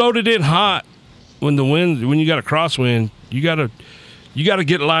 You load it in hot when you got a crosswind. You gotta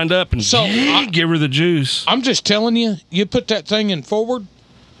get lined up and So, give her the juice. I'm just telling you, you put that thing in forward,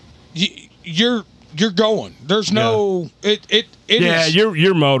 you're going. There's no it Yeah, is-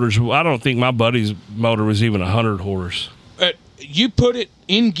 your motors. I don't think my buddy's motor was even 100 horse. you put it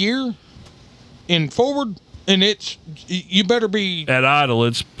in gear, in forward, and you better be. At idle,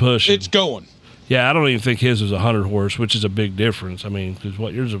 it's pushing. It's going Yeah, I don't even think his was 100 horse, which is a big difference. I mean, because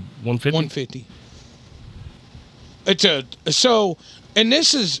what yours a 150? 150. And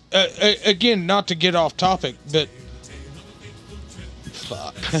this is again not to get off topic, but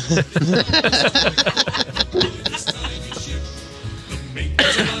fuck.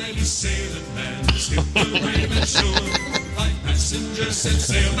 Passengers set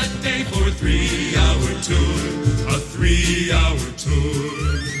sail that day for a 3-hour tour. A 3-hour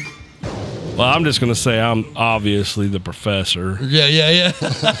tour. Well, I'm just gonna say I'm obviously the professor. Yeah.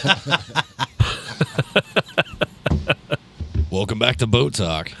 Welcome back to Boat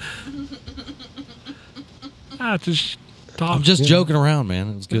Talk. I just talk. I'm just joking around, man.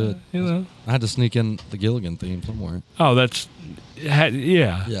 It was good. You know. I had to sneak in the Gilligan theme somewhere. Oh, yeah.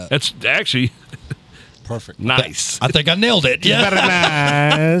 Yeah. That's actually Perfect. nice. I think I nailed it. Yeah. Very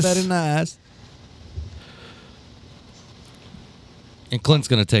nice. Very nice. And Clint's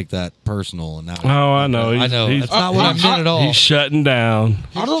going to take that personal. And now Oh, I know. I know. He's, That's not what I meant at all. he's shutting down.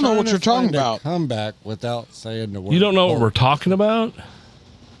 I don't know what you're talking about. Come back without saying the word. You don't know what we're talking about?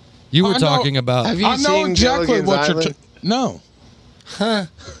 You were I know- talking about. Have you I know seen exactly Gilligan's what Island? you're. No.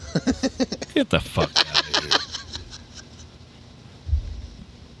 Get the fuck out of here.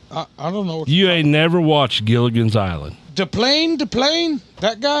 I don't know. What You ain't never watched Gilligan's Island. the plane,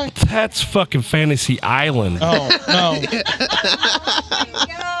 that guy. That's fucking Fantasy Island. Oh no,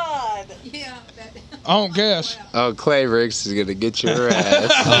 God. Yeah. I don't guess. Oh, Clay Ricks is gonna get your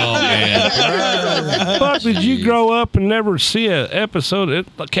ass. Oh, man. Fuck, did you grow up and never see an episode?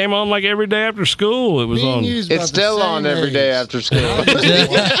 It came on like every day after school. It was on. It's still on every day after school.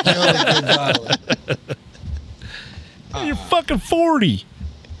 You're fucking 40.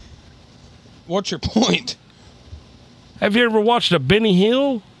 What's your point? Have you ever watched a Benny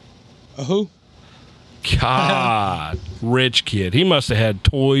Hill? Who? God, rich kid. He must have had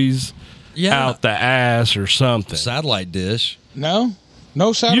toys out the ass or something. Satellite dish. No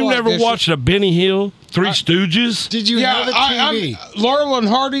satellite. You never dishes. watched a Benny Hill, Three Stooges? Did you have a TV? Laurel and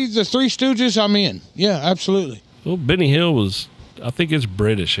Hardy, the Three Stooges, I'm in. Yeah, absolutely. Well, Benny Hill was, I think it's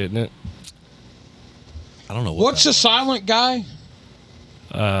British, isn't it? I don't know. What's the silent guy?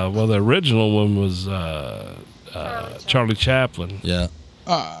 Well, the original one was Charlie Chaplin. Yeah.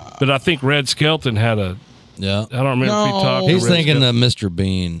 But I think Red Skelton had a. Yeah. I don't remember if he talked. He's to Red thinking Skelton. of Mr.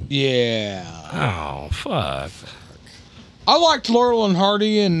 Bean. Yeah. Oh, fuck. I liked Laurel and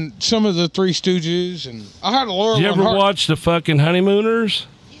Hardy and some of the Three Stooges, and I had a Laurel You and ever Hardy. watch the fucking Honeymooners?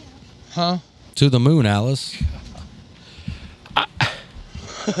 Huh? To the moon, Alice.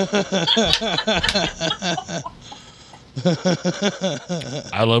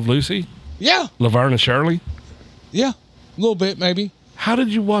 I Love Lucy? Yeah. Laverne and Shirley? Yeah. A little bit, maybe. How did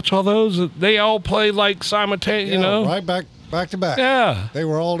you watch all those? They all play like simultaneously, you know? Right back to back. Yeah. They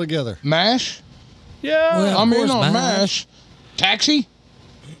were all together. MASH? Yeah. Well, I'm of in course, on MASH. MASH. Taxi?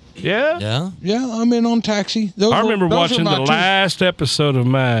 Yeah? Yeah. Yeah, I'm in on Taxi. Those I were- remember those were watching my the two- last episode of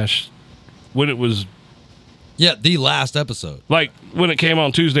MASH when it was, Yeah, the last episode. like, when it came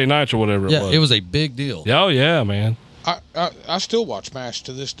on Tuesday nights or whatever Yeah, it was. it was a big deal. Oh, yeah, man. I still watch MASH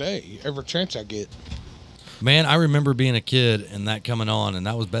to this day, every chance I get. Man, I remember being a kid and that coming on, and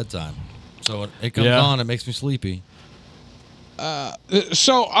that was bedtime. So it comes Yeah. on, it makes me sleepy.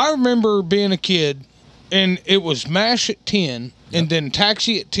 So I remember being a kid, and it was MASH at 10, and then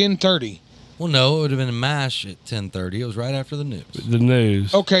Taxi at 10:30. Well, no, it would have been MASH at 10:30. It was right after the news. The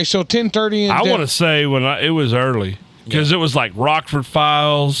news. Okay, so 10:30 and I then- want to say it was early because it was like Rockford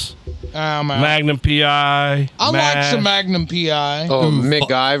Files, I'm out. Magnum PI. I like MASH. the Magnum PI. Oh,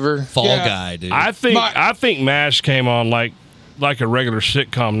 MacGyver. Fall Yeah. Guy, dude. I think MASH came on like a regular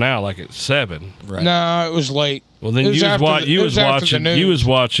sitcom now, like at 7. right. No, it was late. Well, then It was you was, after wa- the- you it was was after the watching news. you was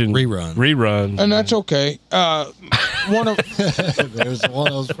watching Reruns. And that's okay. One of There's one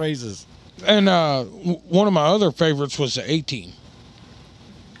of those phrases. and one of my other favorites was the A-Team.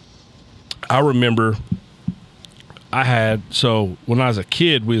 I remember when I was a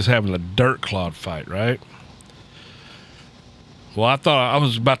kid, we was having a dirt clod fight, right? Well, I thought I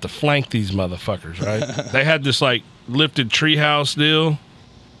was about to flank these motherfuckers, right? They had this like lifted treehouse deal.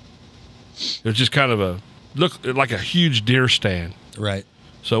 It was just kind of looked like a huge deer stand. Right.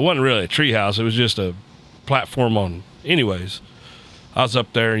 So it wasn't really a treehouse. It was just a platform on. Anyways, I was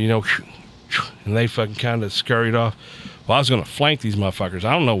up there, and they fucking kind of scurried off. Well, I was going to flank these motherfuckers.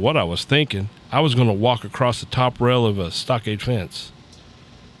 I don't know what I was thinking. I was going to walk across the top rail of a stockade fence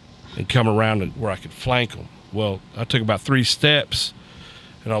and come around where I could flank them. Well, I took about 3 steps,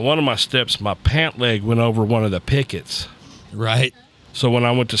 and on one of my steps, my pant leg went over one of the pickets. Right. So when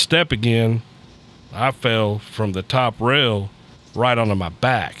I went to step again, I fell from the top rail right onto my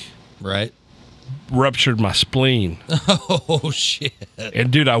back. Right. Ruptured my spleen. Oh, shit.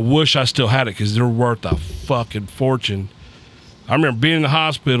 And dude, I wish I still had it because they're worth a fucking fortune. I remember being in the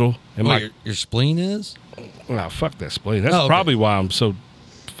hospital and your spleen is? Oh, fuck that spleen. That's Oh, okay. probably why I'm so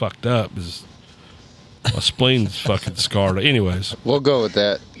fucked up. Is my spleen's fucking scarred. Anyways, We'll go with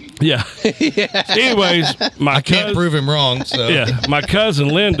that. yeah. Anyways, I can't prove him wrong. So Yeah, my cousin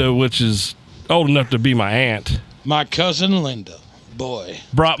Linda, which is old enough to be my aunt, My cousin Linda. Boy.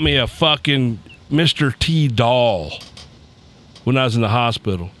 brought me a fucking Mr. T doll when I was in the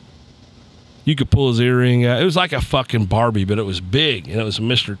hospital. You could pull his earring out. It was like a fucking Barbie, but it was big, and it was a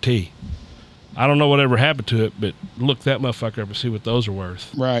Mr. T. I don't know whatever happened to it, but look that motherfucker up and see what those are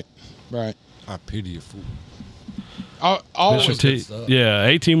worth. Right. I pity you, fool. Mr. T. Yeah,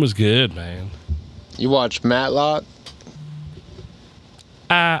 A-Team was good, man. You watch Matlock?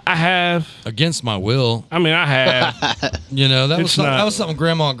 I have. Against my will. I mean, I have. That It's that was not- something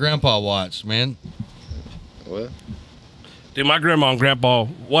Grandma and Grandpa watched, man. What? Dude, my grandma and grandpa,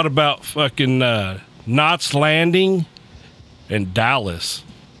 what about fucking Knots Landing and Dallas?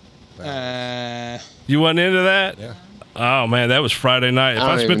 You wasn't into that? Yeah. Oh, man, that was Friday night. If I I,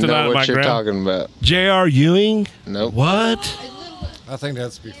 don't spent even the night know at my what you're grandma. talking about. J.R. Ewing? Nope. What? I think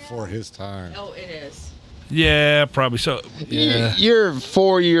that's before his time. Oh, it is. Yeah, probably so. Yeah. You're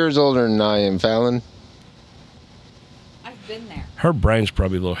 4 years older than I am, Fallon. I've been there. Her brain's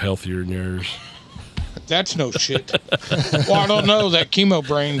probably a little healthier than yours. That's no shit. Well, I don't know. That chemo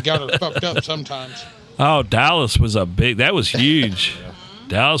brain got her fucked up sometimes. Oh, Dallas was that was huge.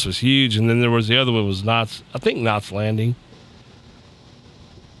 Dallas was huge. And then there was the other one was Knots, I think Knots Landing.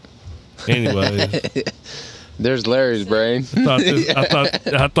 Anyway. There's Larry's brain.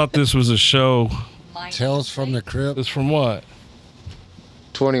 I thought this was a show. Tales from the Crypt. It's from what?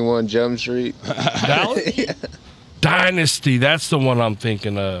 21 Jump Street. Dallas? Dynasty. That's the one I'm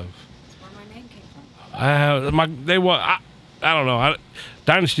thinking of. That's where my name came from. I don't know.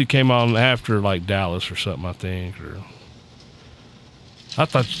 Dynasty came on after like Dallas or something, I think. Or I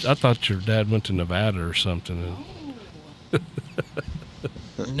thought your dad went to Nevada or something.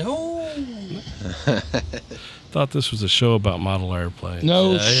 No. Thought this was a show about model airplanes.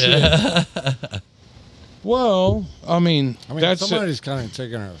 No shit. Well, I mean that's somebody's kind of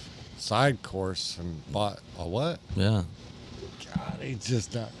taking a side course and bought a what? Yeah. God, he's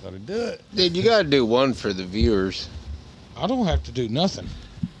just not gonna do it. Dude, you gotta do one for the viewers. I don't have to do nothing.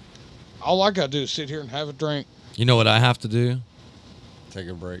 All I gotta do is sit here and have a drink. You know what I have to do? Take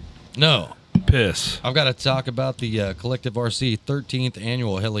a break. No. Piss. I've got to talk about the Collective RC 13th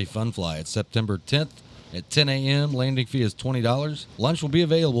Annual Heli Fun Fly. It's September 10th at 10 a.m. Landing fee is $20. Lunch will be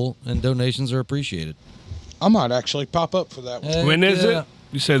available, and donations are appreciated. I might actually pop up for that one. Heck When is yeah. it?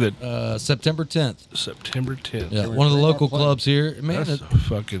 You say that September 10th. September 10th. Yeah, one of the local plane? clubs here. Man, That's it-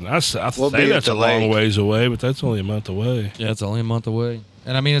 fucking. I We'll say be at that's the a long lake. ways away, but that's only a month away. yeah, it's only a month away.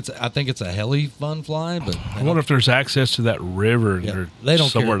 And I mean, I think it's a heli fun fly, but I wonder if there's access to that river and Yeah, or they don't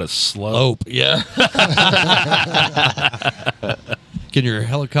somewhere care. to slope. Yeah. Can your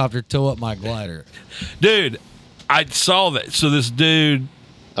helicopter tow up my glider? Dude, I saw that. So this dude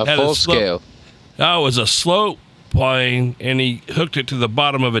A had full slope- scale. Oh, it was a slope plane, and he hooked it to the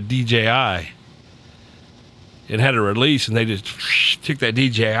bottom of a DJI and had a release, and they just took that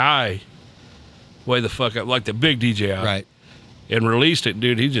DJI way the fuck up, like the big DJI, Right. and released it.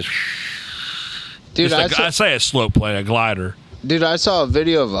 Dude, he just, Dude, just I say a slope plane, a glider. I saw a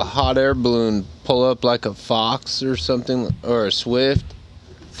video of a hot air balloon pull up like a Fox or something, or a Swift,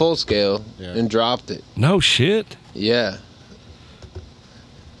 full scale, Yeah. and dropped it. No shit. Yeah.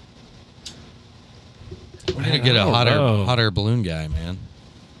 We need to get a I don't hot know. air balloon guy, man.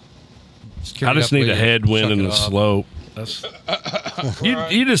 I just need a headwind and a slope. That's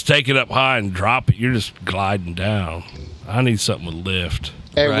you just take it up high and drop it. You're just gliding down. I need something with lift.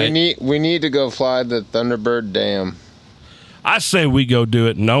 Hey, Right. we need to go fly the Thunderbird Dam. I say we go do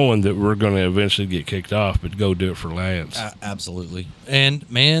it knowing that we're going to eventually get kicked off, but go do it for Lance. Absolutely. And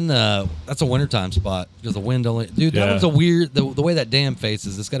man, that's a wintertime spot because the wind only. Dude, that Yeah. one's a weird. The way that dam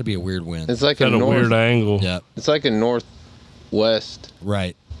faces, it's got to be a weird wind. It's like Got a a north. weird angle. Yeah. It's like a northwest.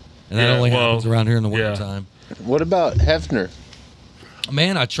 Right. And that Yeah, only well, happens around here in the yeah. wintertime. What about Hefner?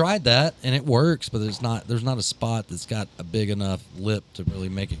 Man, I tried that and it works, but there's not a spot that's got a big enough lip to really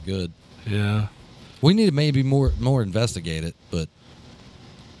make it good. Yeah. We need to maybe more investigate it, but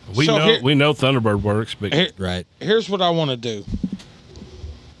We So know here- we know Thunderbird works, but Here- right. Here's what I want to do.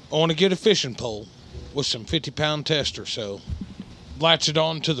 I want to get a fishing pole with some 50-pound test or so, latch it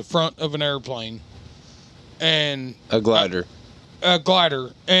on to the front of an airplane, and A glider. a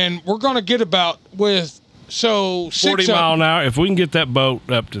glider, and we're gonna get about with 40 mile an hour. If we can get that boat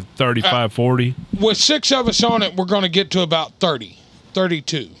up to 35, 40, with 6 of us on it, we're gonna get to about 30,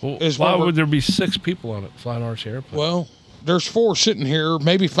 32. is why what we're- would there be 6 people on it flying RC airplane? Well, there's 4 sitting here,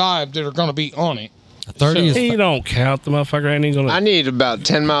 maybe 5 that are gonna be on it. A 30 is He don't count the motherfucker. Ain't even I gonna. need about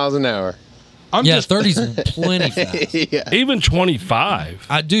 10 miles an hour. I'm yeah, just 30's plenty fast. Yeah. Even 25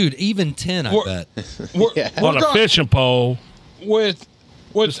 Dude, even 10, I We're- bet. we're, Yeah. we're on a gonna- fishing pole. with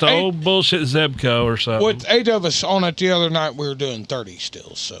Just an eight, old bullshit Zebco or something. with 8 of us on it the other night, we were doing 30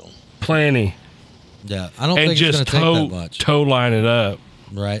 still. So Plenty. Yeah, I don't And think it's just going to take that much. toe line it up.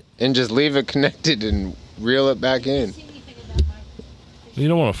 Right. And just leave it connected and reel it back in. You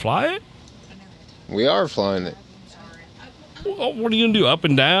don't want to fly it? We are flying it. Well, what are you going to do? Up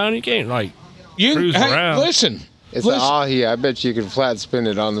and down? You can't, like, you Cruise hey, around. listen. It's Listen. an ahi. I bet you can flat spin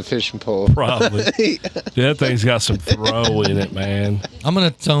it on the fishing pole. probably. Dude, that thing's got some throw in it, man. I'm going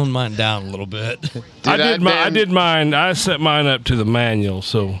to tone mine down a little bit. I I've did been- mine. I set mine up to the manual,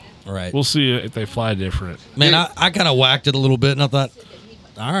 so Right. we'll see if they fly different. Man, I kind of whacked it a little bit, and I thought,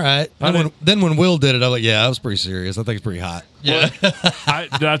 all right. I Then when Will did it, I was like, yeah, that was pretty serious. I think it's pretty hot. Yeah.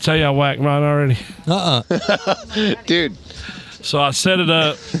 Did I tell you I whacked mine already? Dude, So I set it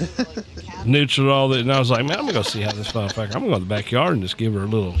up, neutral all that, and I was like, man, I'm gonna go see how this motherfucker. I'm gonna go to the backyard and just give her a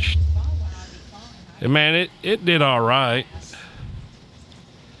little. And man, it did all right.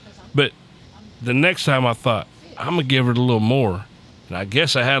 But the next time I thought I'm gonna give her a little more, and I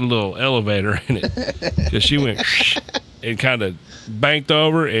guess I had a little elevator in it because she went and kind of banked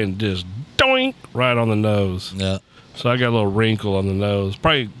over and just doink right on the nose. Yeah. So I got a little wrinkle on the nose,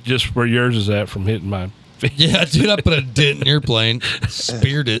 probably just where yours is at from hitting my. Yeah, dude, I put a dent in your plane,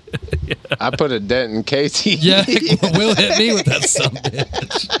 speared it. I put a dent in Casey. Yeah, Will hit me with that son of a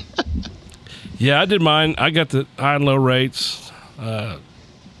bitch. Yeah, I did mine. I got the high and low rates.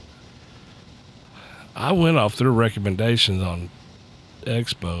 I went off their recommendations on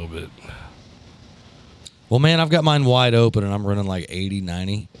Expo, but Well, man, I've got mine wide open and I'm running like 80,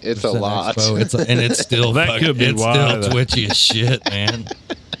 90. It's a lot. And it's still That could be it's why, still though. twitchy as shit, man.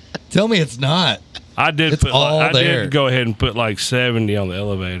 Tell me it's not. I did It's all I there. did go ahead and put like 70 on the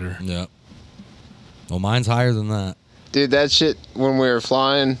elevator. Yeah. Well, mine's higher than that. Dude, that shit, when we were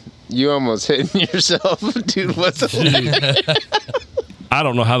flying, you almost hit yourself. Dude, what the I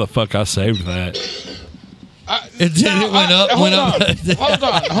don't know how the fuck I saved that. It did. It went up. Hold Went up. on. Hold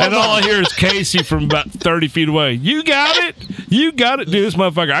on. And Hold all I on. hear is Casey from about 30 feet away. You got it? You got it, dude. This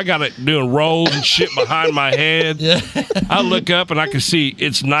motherfucker, I got it doing rolls and shit behind my head. Yeah. I look up and I can see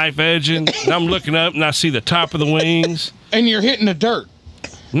it's knife edging. And I'm looking up and I see the top of the wings. And you're hitting the dirt.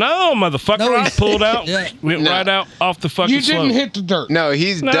 No, motherfucker, No, I pulled out, Yeah. went No. right out off the fucking You didn't slope. hit the dirt. No,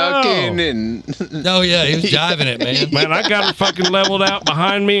 he's No. ducking and Oh, yeah. He was jiving it, man. Man, I got it fucking leveled out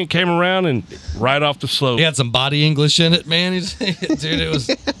behind me and came around and right off the slope. He had some body English in it, man. Dude, it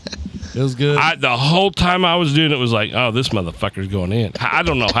was good. The whole time I was doing it was like, oh, this motherfucker's going in. I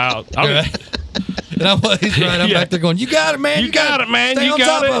don't know how. And he's right. I'm Yeah. back there going, you got it, man. You got it, man. Stay You on got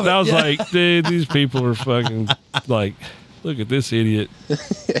top it. of And I was Yeah. like, dude, these people are fucking like, look at this idiot.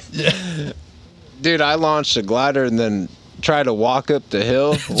 dude, I launched a glider and then tried to walk up the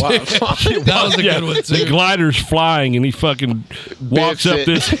hill. Wow. That was a good one, The too. glider's flying and he fucking walks up it.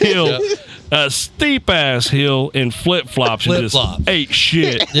 this hill, a steep ass hill in flip flops and just Flip-flops. ate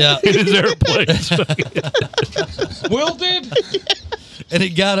shit Yeah. in his airplane. Will did? And he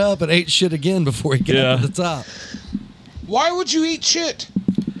got up and ate shit again before he got Yeah. up to the top. Why would you eat shit?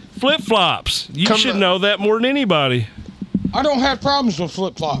 Flip flops. You Come should on. know that more than anybody. I don't have problems with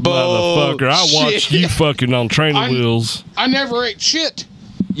flip flop. Motherfucker, I watched shit. you fucking on training I'm- wheels. I never ate shit.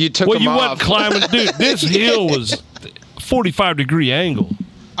 You took Well, him you off. wasn't climbing, dude. This hill was 45-degree angle.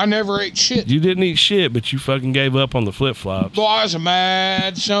 I never ate shit. You didn't eat shit, but you fucking gave up on the flip flops. Boy, I was a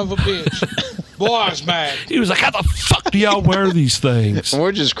mad son of a bitch. Boy, I was mad. He was like, "How the fuck do y'all wear these things?"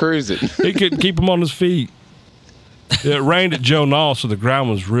 We're just cruising. He couldn't keep him on his feet. It rained at Joe Knoll, so the ground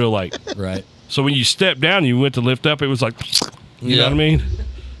was real like. Right. So when you stepped down, you went to lift up. It was like, you know Yeah. what I mean?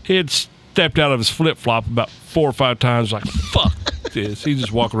 He had stepped out of his flip flop about 4 or 5 times. Like, fuck this. He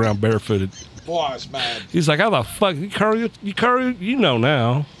just walk around barefooted. Boy, I was mad. He's like, how the fuck you curl? You know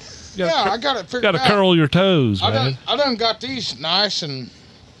now. You Yeah, gotta I got it figured Got to out. curl your toes, I man. done got these nice, and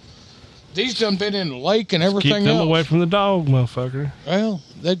these done been in the lake and Keep everything them else. away from the dog, motherfucker. Well,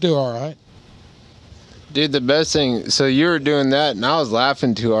 they do all right. Dude, the best thing, so you were doing that, and I was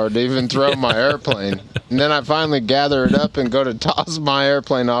laughing too hard to even throw my airplane. And then I finally gather it up and go to toss my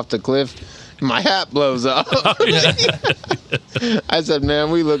airplane off the cliff. My hat blows off. I said,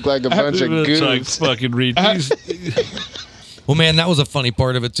 man, we look like a bunch of Looks like goofs. fucking read. Well, man, that was a funny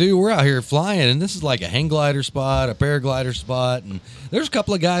part of it, too. We're out here flying, and this is like a hang glider spot, a paraglider spot, and there's a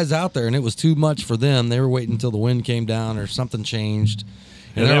couple of guys out there, and it was too much for them. They were waiting until the wind came down or something changed.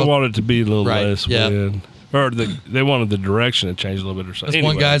 And they're they all- wanted to be a little Right, less yeah. wind. Or they wanted the direction to change a little bit or something. This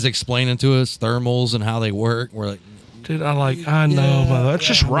one Anyway. guy's explaining to us thermals and how they work. We're like, Dude, I know, mother. That's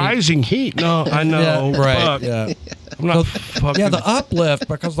just rising heat. No, I know. yeah, right, Fuck. yeah. I'm not fucking. Yeah, the uplift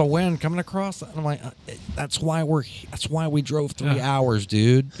because the wind coming across. I'm like, that's why we drove 3 hours,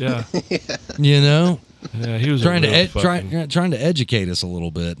 dude. Yeah. You know, Yeah, he was trying a to real fucking- trying to educate us a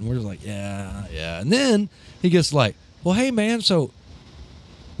little bit, and we're just like, yeah. And then he gets like, well, hey man, so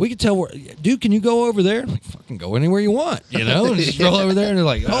we can tell where, dude, can you go over there? I'm like, fucking go anywhere you want, you know? And just roll over there, and they're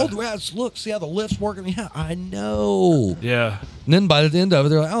like, oh, look, see how the lift's working? Yeah, I know. Yeah. And then by the end of it,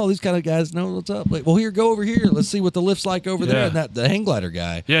 they're like, oh, these kind of guys know what's up. Like, well, here, go over here. Let's see what the lift's like over there. Yeah. And that the hang glider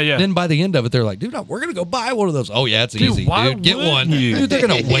guy. Yeah, yeah. Then by the end of it, they're like, dude, we're going to go buy one of those. Oh, yeah, it's easy, why dude. Get wouldn't one. you? Dude, they're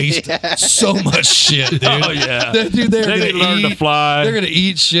going to waste so much shit, dude. Oh, yeah. Dude, They gonna need to learn to eat- fly. They're going to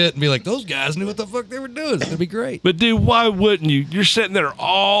eat shit and be like, those guys knew what the fuck they were doing. It's going to be great. But dude, why wouldn't you? You're sitting there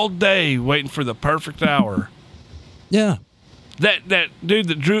all day waiting for the perfect hour. Yeah. That dude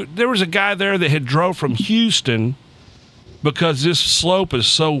that drew. There was a guy there that had drove from Houston because this slope is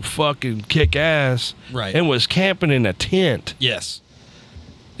so fucking kick ass, Right. And was camping in a tent. Yes.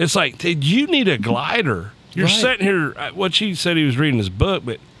 It's like, dude, you need a glider. You're Right. sitting here. What he said he was reading his book,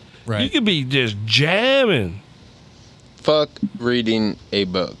 but Right. you could be just jamming. Fuck reading a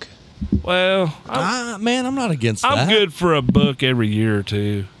book. Well, I'm Man, I'm not against that. good for a book every year or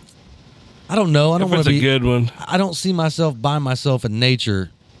two. I don't know. I don't If want it's to a be. good one. I don't see myself by myself in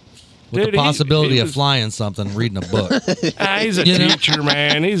nature with Dude, the possibility he of was- flying something, reading a book. He's a You know? teacher,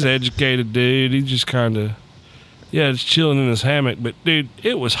 man. He's an educated dude. He just kind of, just chilling in his hammock. But, dude,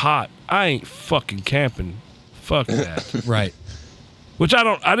 it was hot. I ain't fucking camping. Fuck that. Right. Which I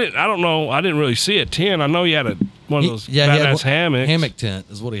don't know. I didn't really see a tent. I know he had one of those he had badass hammocks. Hammock tent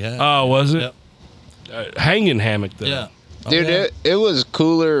is what he had. Oh, was it? Yep. Hanging hammock though. Yeah. Dude, it was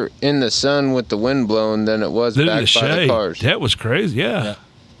cooler in the sun with the wind blowing than it was Dude, back the by the shade. cars. That was crazy. Yeah.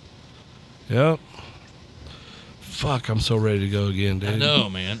 Yep. Fuck, I'm so ready to go again, dude. I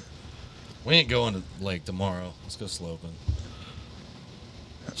know, man. We ain't going to the lake tomorrow. Let's go sloping.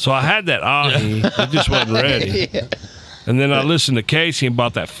 So I had that ahi. It just wasn't ready. Yeah. And then I listened to Casey and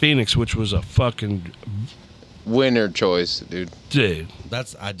bought that Phoenix, which was a fucking Winner choice, dude. dude.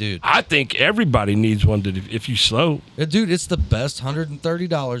 Dude. I think everybody needs one if you slope. Dude, it's the best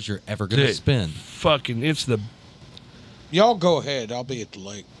 $130 you're ever going to Dude, spend. Fucking, it's the Y'all go ahead. I'll be at the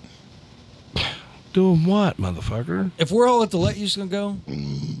lake. doing what, motherfucker? If we're all at the lake, you just going to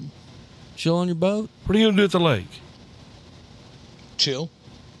go chill on your boat? What are you gonna do at the lake? Chill.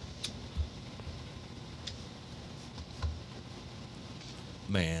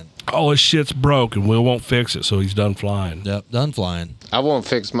 Man. Oh, his shit's broke and Will won't fix it, so he's done flying. Yep, done flying. I won't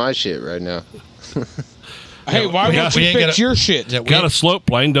fix my shit right now. Hey, why we won't ain't you fix gotta- your shit? Yeah, we Got a slope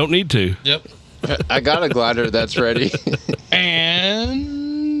plane, don't need to. Yep. I got a glider that's ready.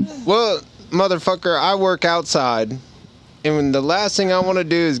 And Well, motherfucker, I work outside, and the last thing I want to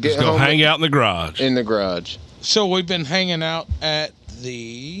do is get Just go home hang out in the garage. in the garage. so we've been hanging out at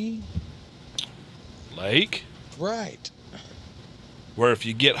the Lake? right. Where if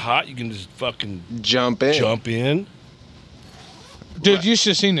you get hot, you can just fucking Jump in. jump in. Dude, you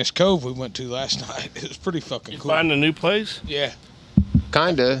should have seen this cove we went to last night. It was pretty fucking cool. Find a new place? Yeah,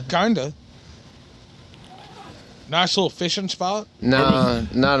 Kinda. kinda. Nice little fishing spot. Nah,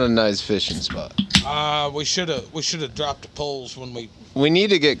 not a nice fishing spot. We should have dropped the poles when we. We need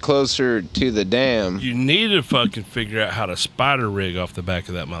to get closer to the dam. You need to fucking figure out how to spider rig off the back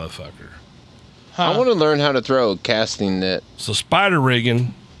of that motherfucker. I want to learn how to throw a casting net. So spider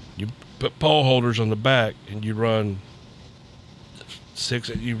rigging, you put pole holders on the back and you run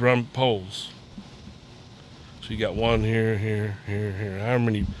poles. So you got one here, how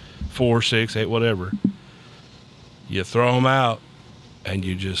many, 4, 6, 8, whatever. You throw them out and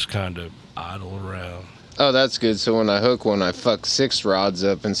you just kind of idle around. Oh, that's good. So when I hook one, I fuck 6 rods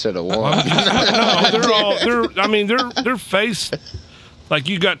up instead of one. No, they're faced, like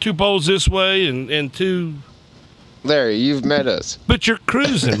you got 2 poles this way and 2. Larry, you've met us. But you're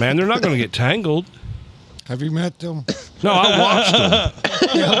cruising, man. They're not going to get tangled. Have you met them? No, I watched them.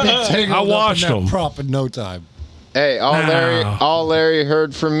 They'll be tangled I watched up in them. that prop in no time. Hey, all Larry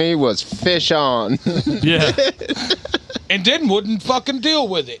heard from me was fish on. Yeah. And then wouldn't fucking deal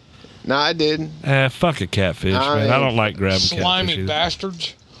with it. No, I didn't. Fuck a catfish, man. I don't like grabbing Slimy catfish either.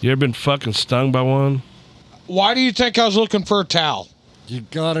 bastards. You ever been fucking stung by one? Why do you think I was looking for a towel? You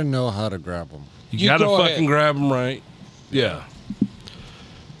gotta know how to grab them. You, You gotta go fucking ahead. grab them right. Yeah.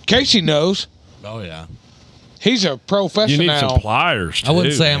 Casey knows. Oh, yeah. He's a professional. You need some pliers, too, I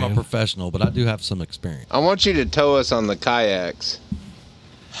wouldn't say I'm man. a professional, but I do have some experience. I want you to tow us on the kayaks.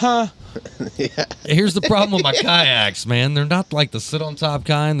 Huh? Here's the problem with my kayaks, man. They're not like the sit on top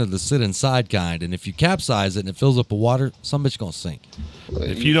kind, they're the sit inside kind. And if you capsize it and it fills up with water, some bitch gonna sink.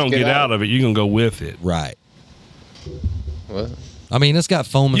 If you don't get out of it, you're going to go with it. Right. What? I mean, it's got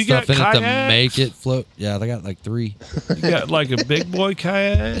foam and You stuff got in it to kayaks? make it float. Yeah, they got like 3. You got like a big boy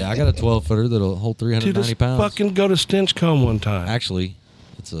kayak? Yeah, I got a 12-footer that'll hold Dude, 390 let's pounds. fucking go to Stinchcombe one time. Actually,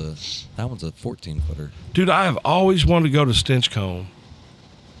 that one's a 14-footer. Dude, I have always wanted to go to Stinchcombe.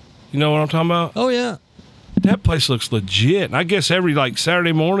 You know what I'm talking about? Oh yeah, That place looks legit. And I guess every like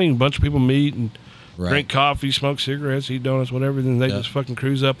Saturday morning, a bunch of people meet and right. drink coffee, smoke cigarettes, eat donuts, whatever. Then they Yeah. just fucking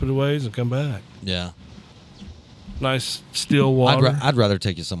cruise up the ways and come back. Yeah, Nice still water. I'd rather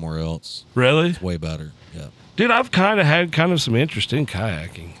take you somewhere else. Really? It's way better. Yeah, Dude, I've kind of had some interest in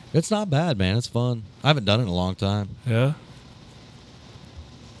kayaking. it's not bad, man. It's fun. I haven't done it in a long time. Yeah.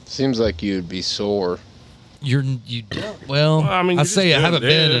 Seems like you'd be sore. You don't. Well, Well, I mean, I you're say just I haven't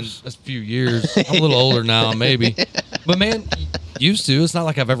doing been in this. a few years. I'm a little older now, maybe. But man, used to. It's not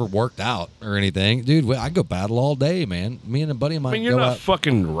like I've ever worked out or anything, dude. I go paddle all day, man. Me and a buddy of mine I mean, you're go not out.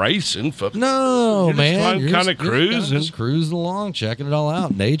 fucking racing. No, You're just man. kinda You're cruising. just cruising along, checking it all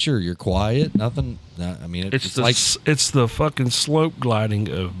out. Nature, you're quiet. Nothing. I mean, it's like It's the fucking slope gliding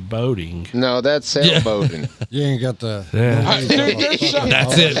of boating. No, that's sailboating. You ain't got the. Yeah. Dude, there's something,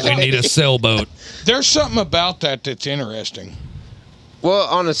 that's it. We need a sailboat. there's something about that that's interesting. Well,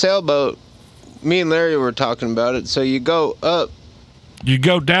 on a sailboat, me and Larry were talking about it. So you go up, You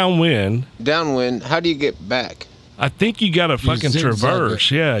go downwind. downwind. How do you get back? I think you got to fucking zigzag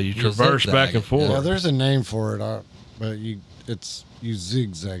traverse. it. Yeah, you traverse zigzag back it, and forth. Yeah, there's a name for it, but you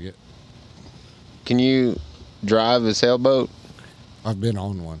zigzag it. Can you drive a sailboat? I've been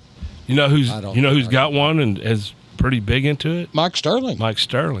on one. You know who's I don't- got one and is pretty big into it? Mike Sterling. Mike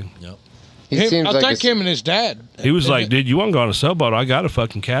Sterling. Yep. He Him- seems I like think him and his dad. He was like, Isn't dude, you want to go on a sailboat? I got a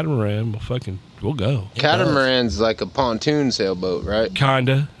fucking catamaran. We'll go. catamaran's like a pontoon sailboat, right?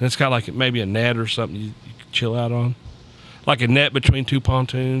 Kinda. And it's got like maybe a net or something you can chill out on. Like a net between two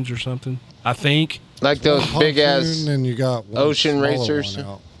pontoons or something. I think. Like those big ass. And you got one ocean smaller racers. one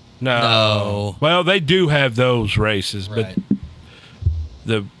out. No. Well, they do have those races, Right. but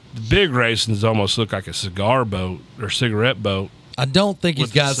the big racings almost look like a cigar boat or cigarette boat. I don't think he's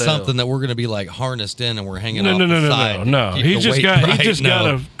With got the sail. something that we're going to be like harnessed in and we're hanging No, off no, the no, side. no. Keep He the just weight got right. got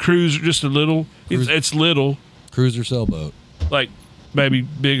No. a cruiser, just a little. It's little, Cruiser sailboat. like maybe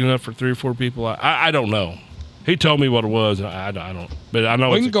big enough for 3 or 4 people. I don't know. He told me what it was. And I don't. But I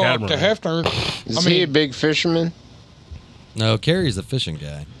know We it's can a go up to catamaran. Hefner. Is he a big fisherman? No, Carrie's the fishing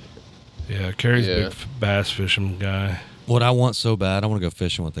guy. Yeah, Carrie's a Yeah. big bass fishing guy. What I want so bad, I want to go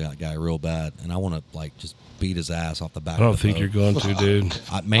fishing with that guy real bad, and I want to like just beat his ass off the back. I don't of the think you're boat. going to, dude.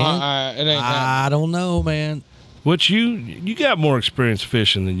 Man. It ain't happening. I don't know, man. What you got more experience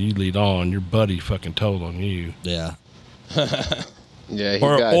fishing than you lead on. Your buddy fucking told on you. Yeah. Yeah, he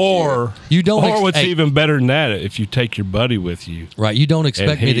got you. Or You don't. or what's hey, even better than that, if you take your buddy with you right? You don't and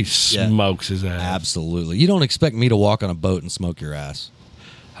expect he me to. Yeah, smokes his ass. absolutely. You don't expect me to walk on a boat and smoke your ass.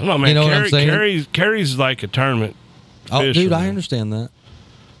 I don't know, man. You know what I'm saying? Carrie's like a tournament. Oh, dude, fisherman. I understand that.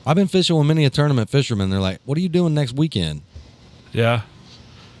 I've been fishing with many a tournament fisherman. They're like, "What are you doing next weekend?" Yeah,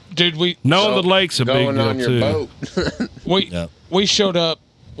 Dude, knowing the lake's a big Going deal on your too. boat. we Yep. we showed up.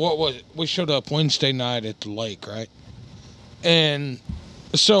 What was it? We showed up Wednesday night at the lake, right? And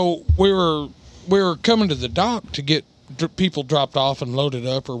so we were coming to the dock to get people dropped off and loaded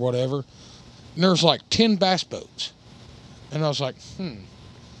up or whatever. And there's like 10 bass boats, and I was like,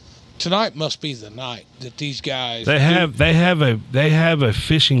 tonight must be the night that these guys. They have a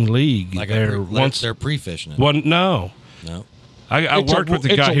fishing league Like there. Once they're pre-fishing it. one no, No. I It's a worked with the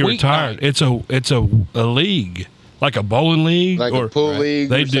it's guy. a He retired. weeknight. It's a league, like a bowling league, Like or a pool league.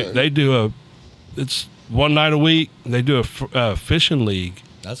 they or do something. they do a. It's one night a week. They do a fishing league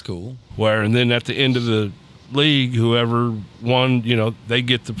That's cool. where, and then at the end of the league, whoever won, they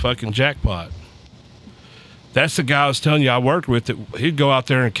get the fucking jackpot. That's the guy I was telling you I worked with. That he'd go out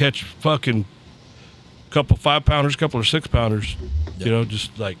there and catch fucking couple 5-pounders, couple of 6-pounders.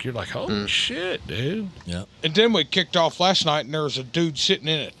 Just like you're like, holy shit, dude. Yep. And then we kicked off last night, and there was a dude sitting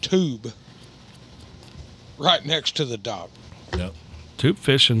in a tube right next to the dock. Yep. Tube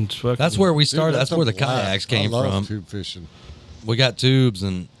fishing's fucking. That's where we Dude, started. That's a where the blast. kayaks came I love from. tube fishing. We got tubes,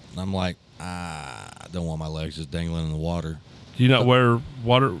 and I'm like, I don't want my legs just dangling in the water. Do you not wear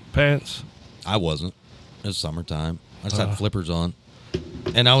water pants? I wasn't. It was summertime. I just had flippers on.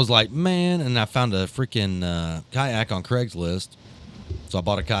 And I was like, man, and I found a freaking kayak on Craigslist. So I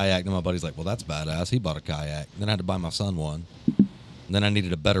bought a kayak, and my buddy's like, well, that's badass. He bought a kayak. Then I had to buy my son one. And then I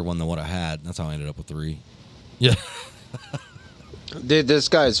needed a better one than what I had. That's how I ended up with 3. Yeah. Dude, this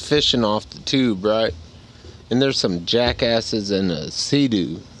guy's fishing off the tube, right? And there's some jackasses in a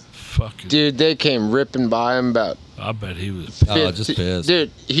Sea-Doo. Fucking. Dude, they came ripping by him about I bet he was. Oh, just pissed.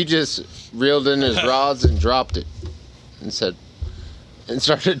 Dude, he just reeled in his rods and dropped it and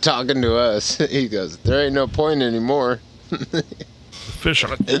started talking to us. He goes, there ain't no point anymore. Fish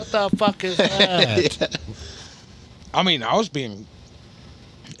on it. What the fuck is that? Yeah. I mean, I was being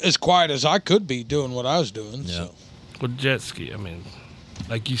as quiet as I could be doing what I was doing. Yeah. So. With jet ski, I mean,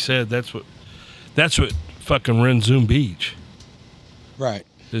 like you said, that's what fucking Renzoom Beach Right.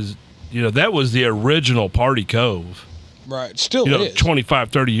 is. That was the original Party Cove. Right. Still is. 25,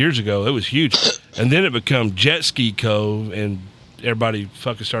 30 years ago, it was huge. And then it became Jet Ski Cove, and everybody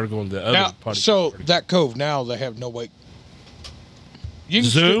fucking started going to the other Now, Party so Cove. that cove now they have no wake. You can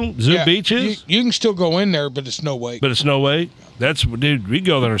Zoom beaches? You can still go in there, but it's no wake. But it's no way. Dude, we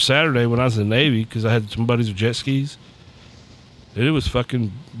go there on Saturday when I was in the Navy because I had some buddies with jet skis. And it was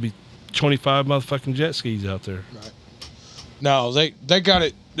fucking be 25 motherfucking jet skis out there. No, they got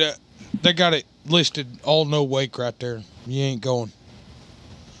it. They got it listed all no wake right there. You ain't going.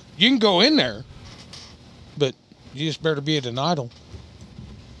 You can go in there, but you just better be at an idle.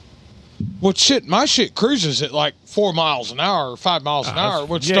 Well, shit, my shit cruises at like 4 miles an hour or 5 miles an hour,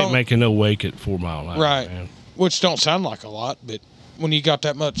 which you ain't don't making no wake at 4 mile an hour, right, man. which don't sound like a lot, but when you got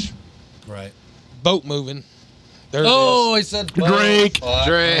that much Right. boat moving, there Oh, he said Drink.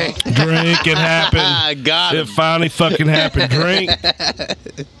 Drink. Drink. It happened. I got It him. finally fucking happened. Drink. Drink.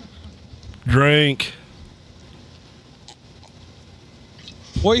 it is.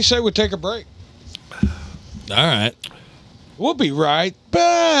 What do you say we take a break? All right. We'll be right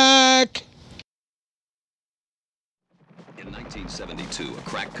back. In 1972, a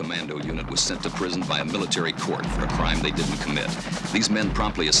crack commando unit was sent to prison by a military court for a crime they didn't commit. These men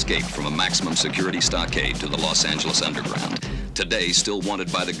promptly escaped from a maximum security stockade to the Los Angeles underground. Today, still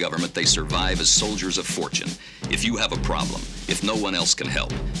wanted by the government, they survive as soldiers of fortune. If you have a problem, if no one else can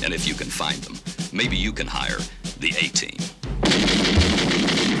help, and if you can find them, maybe you can hire the A-Team.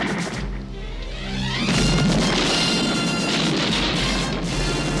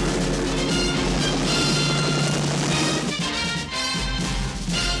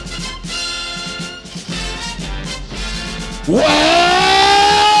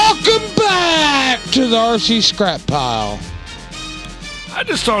 Welcome back to the RC Scrap Pile. I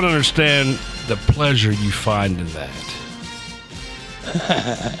just don't understand the pleasure you find in that.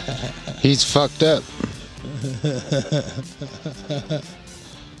 He's fucked up.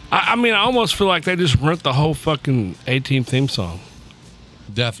 I mean, I almost feel like they just rent the whole fucking A-Team theme song.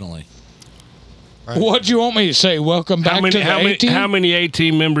 Definitely. What do you want me to say? Welcome back to the A-Team? How many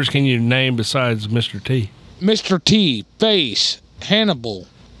A-Team members can you name besides Mr. T? Mr. T, Face, Hannibal.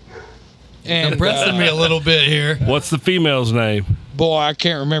 And Impressing me a little bit here. What's the female's name? Boy, I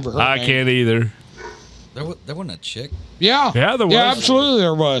can't remember her I name. can't either. There wasn't a chick. Yeah. Yeah, there was. Yeah, absolutely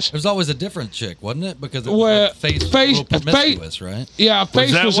there was. There was always a different chick, wasn't it? Because it was Well, like Face was Face- a little promiscuous, right? Yeah,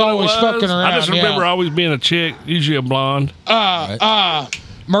 Face that was what it always fucking around. I just remember always being a chick, usually a blonde. Murdoch.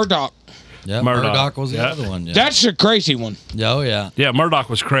 Yeah, Murdoch. Murdoch was the Yeah. other one. Yeah. That's the crazy one. Oh, yeah. Yeah, Murdoch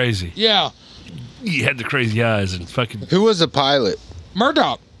was crazy. Yeah. He had the crazy eyes and fucking. Who was the pilot?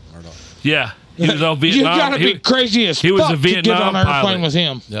 Murdoch. Yeah, he was on You Vietnam. gotta be crazy as he was fuck a to get Vietnam on an airplane pilot. with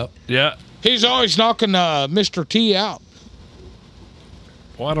him. Yep. Yeah. He's always knocking Mr. T out.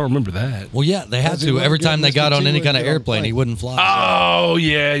 Well, I don't remember that. Well, yeah, they had Does he to. look Every good, time they Mr. got on T any would kind of get on airplane, plane? he wouldn't fly. Oh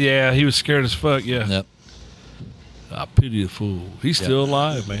yeah. He was scared as fuck. Yeah. Yep. I pity the fool. He's still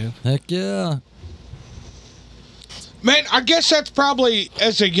alive, man. Heck yeah. Man, I guess that's probably,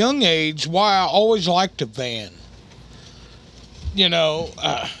 as a young age, why I always liked a van. You know,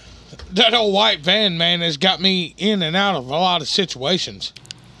 that old white van, man, has got me in and out of a lot of situations.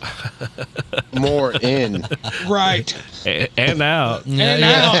 More in. Right. And out. And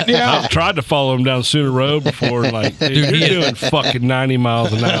out, yeah. I've tried to follow him down Sooner Road before. And like, dude, you're doing fucking 90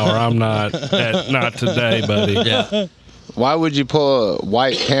 miles an hour. I'm not. Not today, buddy. Yeah. Why would you pull a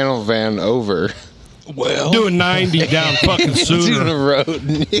white panel van over Well, Doing 90 down fucking to Sooner. the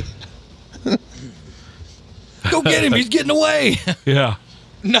road? Go get him. He's getting away. Yeah.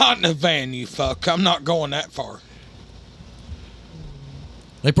 not in a van, you fuck. I'm not going that far.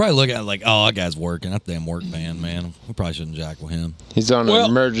 They probably look at it like, oh, that guy's working. That damn work van, man. We probably shouldn't jack with him. He's on Well-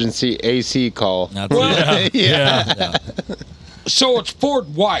 an emergency AC call. That's Yeah. Yeah. So it's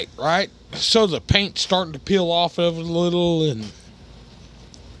Ford white, right? So the paint's starting to peel off of it a little, and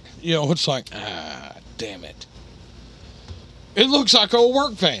you know, it's like, damn it. It looks like an old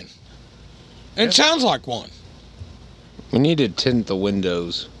work van. It sounds like one. We need to tint the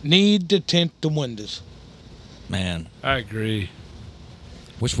windows. Need to tint the windows. Man, I agree.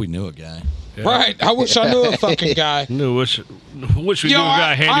 wish we knew a guy. Yeah. Right. I wish I knew a fucking guy. Wish we Yo, knew a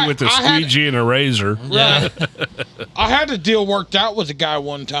guy handy with a I had- squeegee and a razor. Right. I had a deal worked out with a guy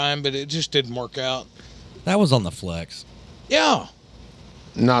one time, but it just didn't work out. That was on the flex. Yeah.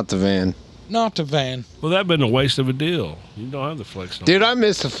 Not the van. Not the van. Well, that'd been a waste of a deal. You don't have the flex on. Dude, I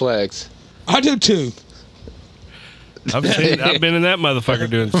miss the flex. I do too. I've been in that motherfucker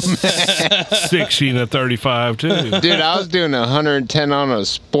doing 60 and a 35 too. Dude, I was doing 110 on a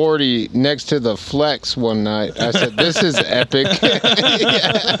sporty next to the flex one night. I said, this is epic.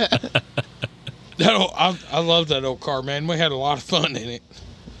 I love that old car, man. We had a lot of fun in it.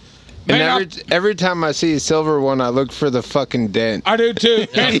 And Man, every time I see a silver one, I look for the fucking dent. I do too.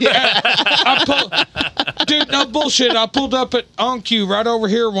 And, dude, no bullshit. I pulled up at OnQ right over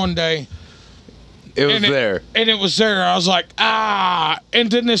here one day. It was and there. And it was there. I was like,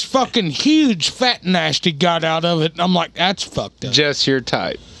 and then this fucking huge fat nasty got out of it. And I'm like, that's fucked up. Just your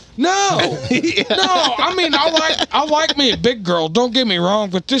type. No. No. I mean, I like me a big girl. Don't get me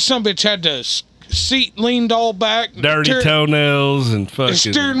wrong. But this sumbitch had the seat leaned all back. Dirty toenails and fucking. The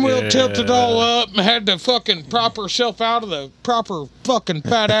steering wheel yeah. tilted all up and had to fucking prop herself out of the proper fucking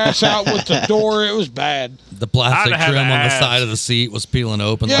fat ass out with the door. It was bad. The plastic I'd have trim to on the ask. side of the seat was peeling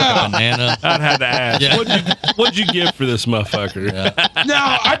open Yeah. like a banana. I'd have to ask. Yeah. What'd you give for this motherfucker? No,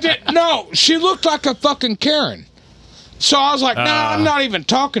 I didn't. No, she looked like a fucking Karen. So I was like, no, I'm not even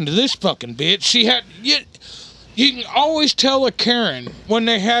talking to this fucking bitch. She had. You can always tell a Karen when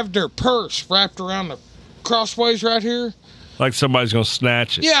they have their purse wrapped around the crossways right here. Like somebody's gonna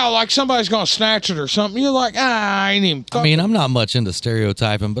snatch it. Yeah, like somebody's gonna snatch it or something. You're like, I ain't even. I mean, I'm not much into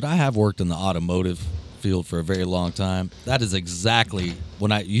stereotyping, but I have worked in the automotive field for a very long time. That is exactly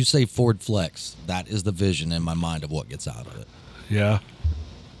when you say Ford Flex. That is the vision in my mind of what gets out of it. Yeah.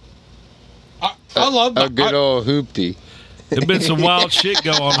 I love a good old hoopty. There's been some wild shit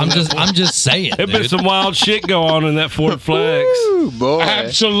go on. I'm just saying. There's been some wild shit go on in that Ford Flex. Ooh, boy.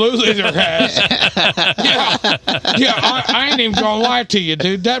 Absolutely, there has. I ain't even gonna lie to you,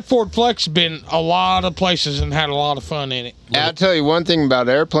 dude. That Ford Flex has been a lot of places and had a lot of fun in it. I'll tell you one thing about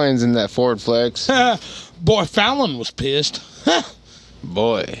airplanes in that Ford Flex. Boy, Fallon was pissed.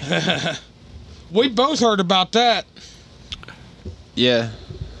 Boy. We both heard about that. Yeah.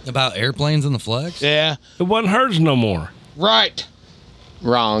 About airplanes in the Flex? Yeah. It wasn't hers no more. Right.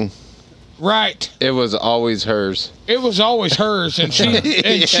 Wrong. Right. It was always hers. It was always hers, and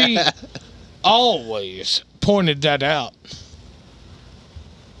she always pointed that out.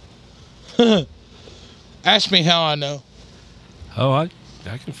 Ask me how I know. Oh, I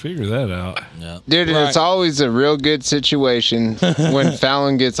can figure that out. Yeah. Dude, Right. it's always a real good situation when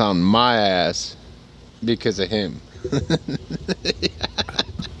Fallon gets on my ass because of him.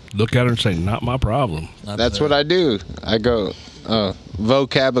 Look at her and say, "Not my problem." That's what I do. I go,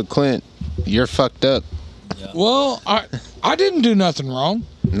 vocab of Clint, you're fucked up. Well, I didn't do nothing wrong.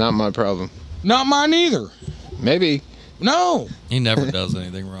 Not my problem. Not mine either. Maybe. No. He never does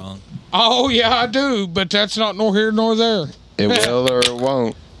anything wrong. Oh, yeah, I do, but that's not nor here nor there. It will or it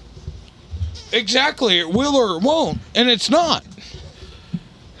won't. Exactly. It will or it won't. And it's not.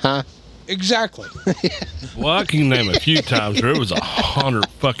 Huh? Exactly. Well, I can name a few times where it was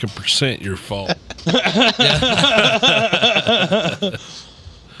 100% your fault.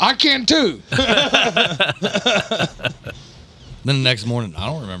 I can too. Then the next morning, I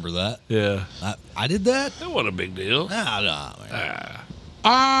don't remember that. Yeah. I did that? That wasn't a big deal. Nah, man.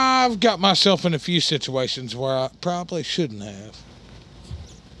 I've got myself in a few situations where I probably shouldn't have.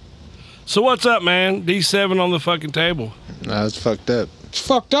 So what's up, man? D7 on the fucking table. No, it's fucked up. It's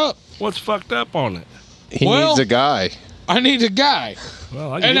fucked up. What's fucked up on it? He Well- needs a guy. I need a guy.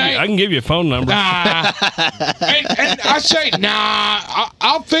 Well, I And can give you a phone number. Nah. and I say, nah,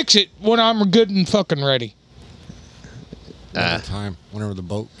 I'll fix it when I'm good and fucking ready. Time whenever the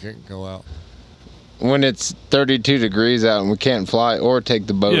boat can't go out. When it's 32 degrees out and we can't fly or take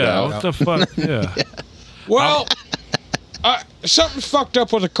the boat Yeah, out. what the fuck? Yeah. Well, something's fucked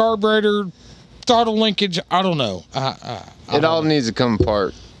up with the carburetor, throttle linkage. I don't know. It all needs to come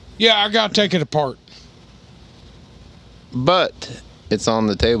apart. Yeah, I got to take it apart. But it's on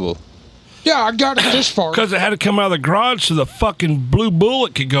the table. Yeah, I got it this far. Because it had to come out of the garage so the fucking Blue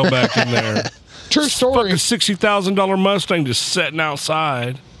Bullet could go back in there. True story. Fucking $60,000 Mustang just sitting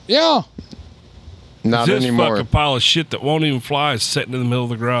outside. Yeah. Not This anymore. fucking pile of shit that won't even fly is sitting in the middle of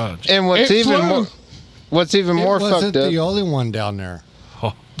the garage. And what's It even flew. more It wasn't fucked up, the only one down there.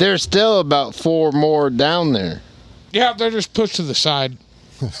 there's still about 4 more down there. Yeah, they're just pushed to the side.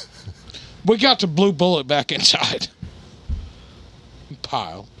 We got the Blue Bullet back inside.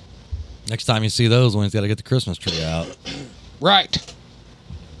 Pile. Next time you see those ones, got to get the Christmas tree out. Right.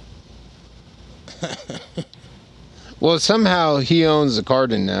 Well, somehow he owns the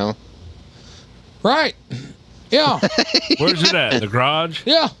Cardin now. Right. Yeah. Where's it at? The garage?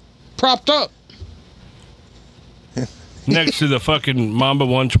 Yeah. Propped up. Next to the fucking Mamba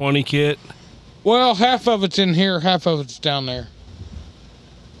 120 kit? Well, half of it's in here, half of it's down there.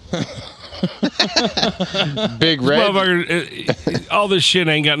 Big Red. Motherfucker, all this shit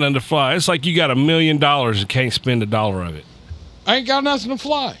ain't got nothing to fly. It's like you got $1 million and can't spend $1 of it. I ain't got nothing to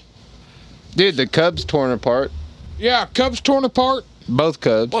fly. Dude, the Cubs torn apart. Yeah, Cubs torn apart. Both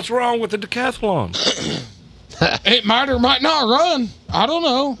Cubs. What's wrong with the decathlon? It might or might not run. I don't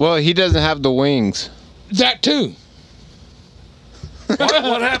know. Well, he doesn't have the wings. That too.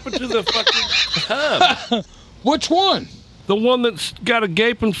 What happened to the fucking hub? Which one? The one that's got a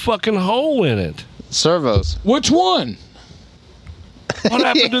gaping fucking hole in it. Servos. Which one? What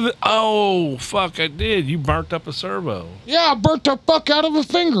happened to the... Oh, fuck, I did. You burnt up a servo. Yeah, I burnt the fuck out of a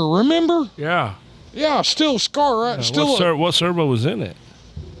finger, remember? Yeah. Yeah, still a scar, right? What servo was in it?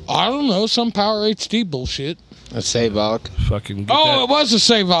 I don't know, some Power HD bullshit. A Savok. Fucking get It was a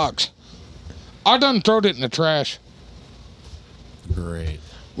Savox. I done throwed it in the trash. Great.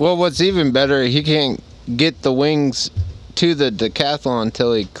 Well, what's even better, he can't get the wings to the decathlon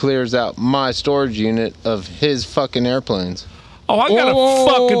until he clears out my storage unit of his fucking airplanes. Oh, I got Whoa. a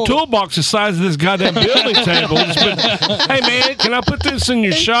fucking toolbox the size of this goddamn building table. Hey, man, can I put this in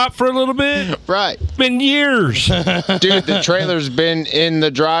your shop for a little bit? Right. It's been years. Dude, the trailer's been in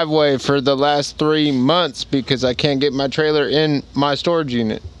the driveway for the last 3 months because I can't get my trailer in my storage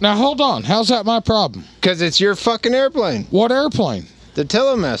unit. Now hold on, how's that my problem? Because it's your fucking airplane. What airplane? The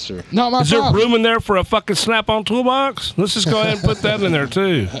Telemaster. Not my Is there problem. room in there for a fucking Snap-on toolbox? Let's just go ahead and put that in there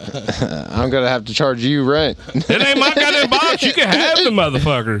too. I'm gonna have to charge you rent. It ain't my goddamn box. You can have the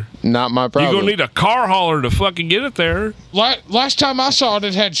motherfucker. Not my You're problem. gonna need a car hauler to fucking get it there. Last time I saw it,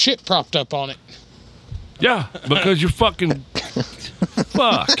 it had shit propped up on it. Yeah, because you're fucking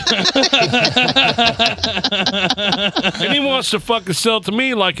fuck. And he wants to fucking sell it to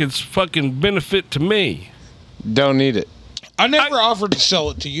me like it's fucking benefit to me. Don't need it. I never offered to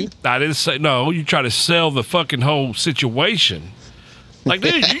sell it to you. I didn't say no. You try to sell the fucking whole situation. Like,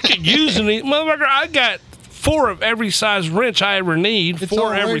 dude, you can use any motherfucker. I got 4 of every size wrench I ever need. It's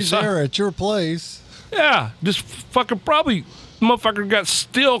 4 every already size. there at your place. Yeah, just fucking probably motherfucker got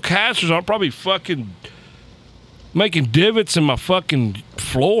steel casters on, probably fucking making divots in my fucking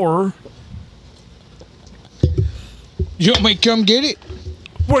floor. You want me to come get it?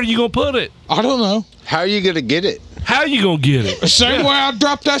 Where are you gonna put it? I don't know. How are you gonna get it? How you gonna get it? The same way I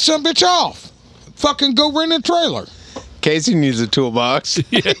dropped that son bitch off. Fucking go rent a trailer. Casey needs a toolbox.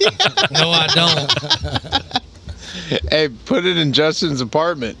 No, I don't. Hey, put it in Justin's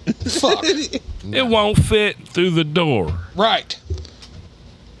apartment. Fuck. It won't fit through the door. Right.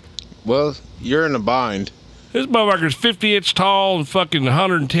 Well, you're in a bind. This motherfucker's 50 inch tall and fucking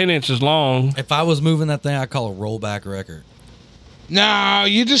 110 inches long. If I was moving that thing, I'd call a rollback record. Nah,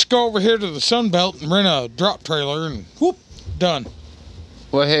 you just go over here to the Sunbelt and rent a drop trailer and whoop, done.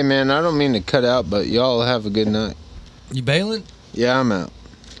 Well, hey, man, I don't mean to cut out, but y'all have a good night. You bailing? Yeah, I'm out.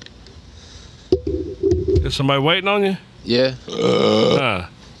 Is somebody waiting on you? Yeah.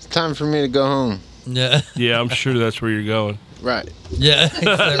 It's time for me to go home. Yeah. Yeah, I'm sure that's where you're going. Right. Yeah,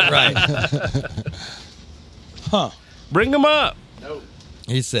 right. Huh. Bring him up.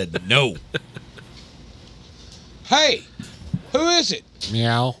 He said no. Hey, who is it?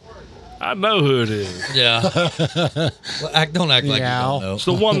 Meow. I know who it is. Yeah. Well, don't act like you Meow. don't know. It's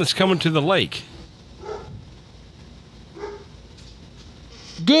the one that's coming to the lake.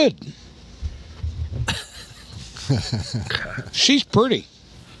 Good. She's pretty.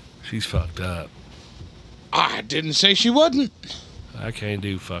 She's fucked up. I didn't say she wasn't. I can't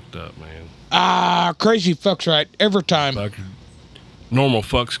do fucked up, man. Ah, crazy fuck's right every time. Fucking normal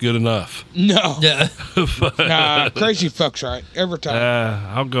fuck's good enough. No. Yeah. Nah, crazy fuck's right every time.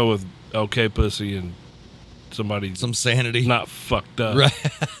 I'll go with okay pussy and somebody Some sanity. not fucked up Right.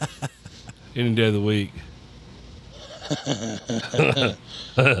 any day of the week.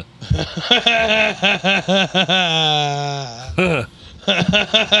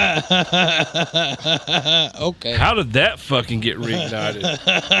 Okay. How did that fucking get reignited?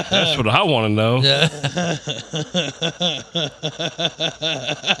 That's what I want to know. Yeah.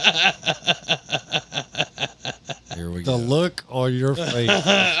 Here we The go. look on your face.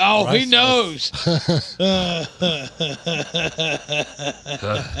 Oh, he knows.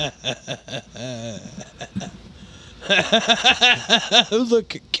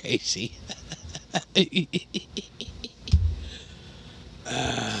 Look at Casey.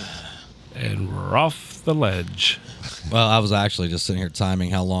 And we're off the ledge. Well, I was actually just sitting here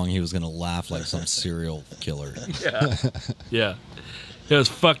timing how long he was going to laugh like some serial killer. Yeah. It was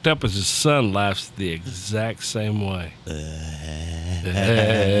fucked up as his son laughs the exact same way. Man,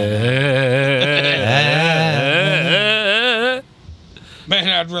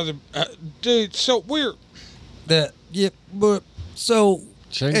 I'd rather. Dude, so we're. Yeah, but so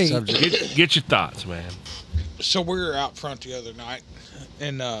Change hey, subject. Get your thoughts, man. So we were out front the other night,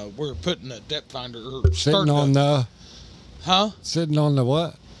 and we were putting a depth finder. Or Sitting starting on the sitting on the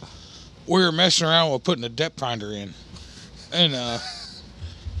what? We were messing around with putting a depth finder in, and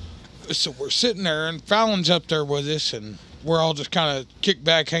so we're sitting there, and Fallon's up there with us, and we're all just kind of kicked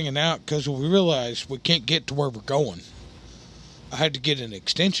back, hanging out, because we realized we can't get to where we're going. I had to get an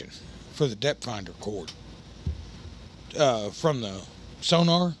extension for the depth finder cord from the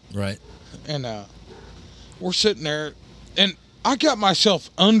sonar. right. And we're sitting there, and I got myself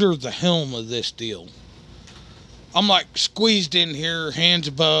under the helm of this deal. I'm like squeezed in here, hands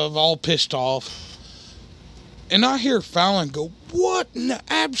above, all pissed off. And I hear Fallon go, "What in the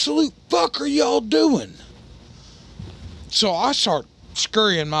absolute fuck are y'all doing?" So I start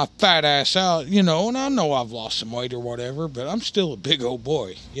scurrying my fat ass out, and I know I've lost some weight or whatever, but I'm still a big old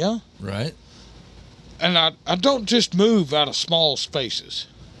boy, yeah? Right. And I don't just move out of small spaces.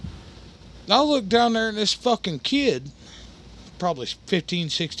 I look down there, and this fucking kid, probably 15,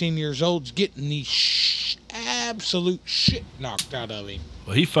 16 years old, is getting the absolute shit knocked out of him.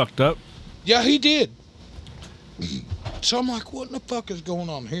 Well, he fucked up. Yeah, he did. So I'm like, what in the fuck is going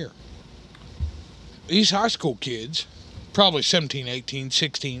on here? These high school kids, probably 17, 18,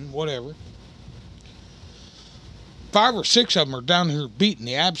 16, whatever. 5 or 6 of them are down here beating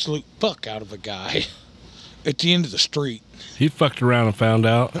the absolute fuck out of a guy at the end of the street. He fucked around and found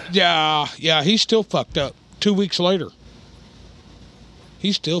out. Yeah, he's still fucked up. 2 weeks later.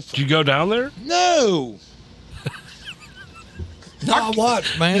 He's still Did you go down there? No. No, I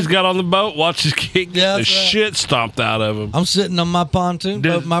watched, man. He's got on the boat, watched his kid get Yeah, the that's right. shit stomped out of him. I'm sitting on my pontoon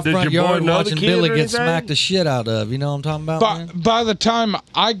boat in my Did front your boy yard know the watching kid Billy or get anything? smacked the shit out of. You know what I'm talking about, man? By the time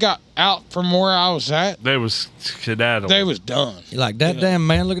I got out from where I was at, They was skedaddle. they was done. You're like, that damn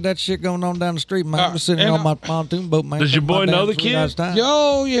man, look at that shit going on down the street, man. I'm just sitting and on my pontoon boat, man. Does your having my boy know damn the sweet kid? ass time.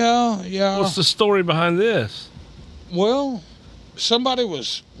 Oh, yeah. What's the story behind this? Well, somebody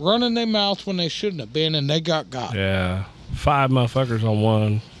was running their mouth when they shouldn't have been, and they got. Yeah. 5 motherfuckers on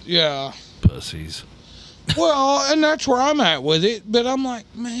one. Yeah. Pussies. Well, and that's where I'm at with it. But I'm like,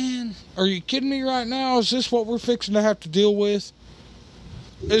 man, are you kidding me right now? Is this what we're fixing to have to deal with?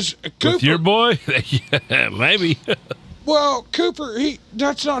 Is Cooper? With your boy? Yeah, maybe. Well, Cooper,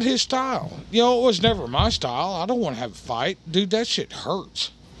 that's not his style. You know, it was never my style. I don't want to have a fight. Dude, that shit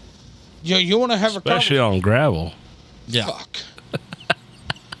hurts. You want to have Especially on gravel. Yeah. Fuck.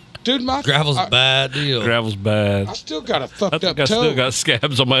 Dude, Gravel's a bad deal. Gravel's bad. I still got a I fucked up think I toe. still got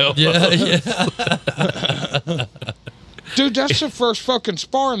scabs on my elbow. Yeah. Dude, that's the first fucking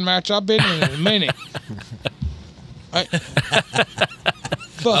sparring match I've been in a minute. I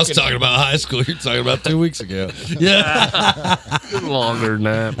was talking about high school. You're talking about 2 weeks ago. Yeah. Longer than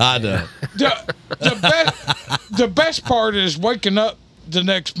that. I know. The best part is waking up the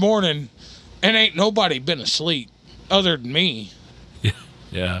next morning and ain't nobody been asleep other than me.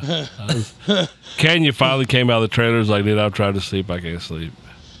 Yeah. Kenya finally came out of the trailers like, dude, I've tried to sleep. I can't sleep.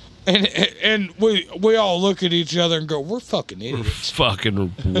 And we all look at each other and go, we're fucking idiots.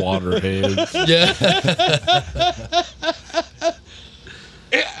 Fucking waterheads. Yeah.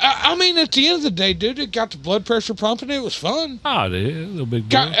 I mean, at the end of the day, dude, it got the blood pressure pumping. It was fun. Oh, dude, no big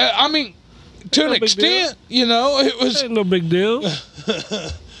deal. I mean, to an extent, you know, it was Ain't no big deal.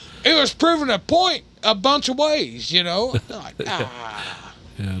 it was proving a point a bunch of ways, you know. Like,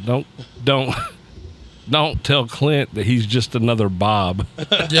 Yeah, don't tell Clint that he's just another Bob.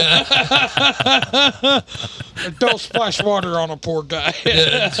 don't splash water on a poor guy.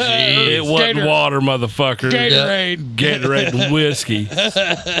 It wasn't water, motherfucker. Gatorade. Gatorade and whiskey.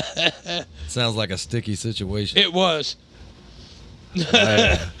 Sounds like a sticky situation. It was.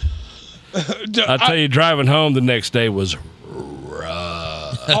 I tell you, driving home the next day was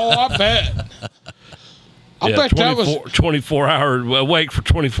rough. Oh, I bet. I bet that was 24 hours awake for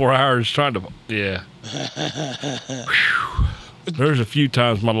 24 hours trying to. Yeah. There's a few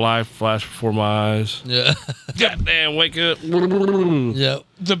times my life flashed before my eyes. Yeah. Goddamn, wake up. Yeah.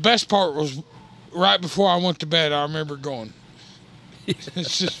 the best part was right before I went to bed. I remember going,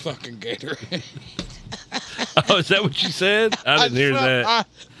 "It's just fucking Gatorade." Oh, is that what you said? I didn't hear that.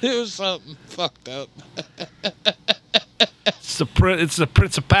 It was something fucked up. It's the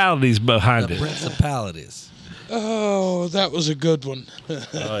principalities behind The it. principalities. Oh, that was a good one.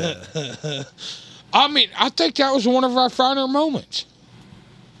 Oh, yeah. I mean, I think that was one of our finer moments.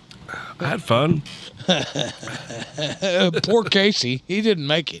 I had fun. Poor Casey, he didn't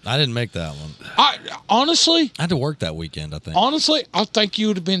make it. I didn't make that one. Honestly, I had to work that weekend, I think. I think you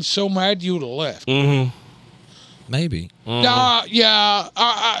would have been so mad you would have left. Mm-hmm. Maybe. You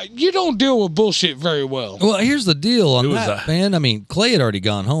don't deal with bullshit very well. Well, here's the deal on It was that, man. I mean, Clay had already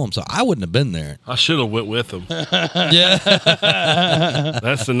gone home, so I wouldn't have been there. I should have went with them. Yeah.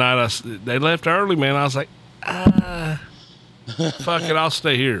 That's the night they left early, man. I was like, fuck it, I'll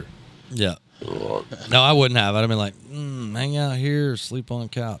stay here. Yeah. No, I wouldn't have. I'd have been like, hang out here or sleep on the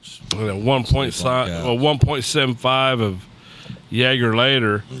couch. And then 1.75 of Jaeger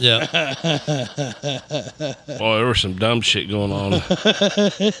later. Yeah. Oh, there was some dumb shit going on.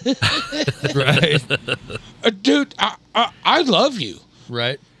 Right. Dude, I love you,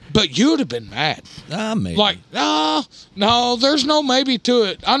 Right. but you would have been mad. Maybe. Like, no, there's no maybe to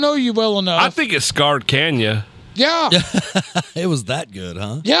it. I know you well enough. I think it scarred Kenya. Yeah. It was that good,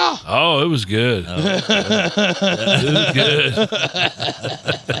 huh? Yeah. Oh, it was good. It was good.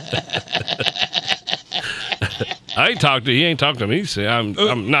 He ain't talked to me. See,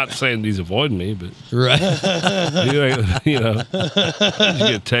 I'm not saying he's avoiding me, but Right. you know, you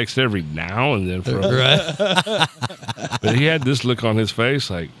get a text every now and then from him. Right. But he had this look on his face,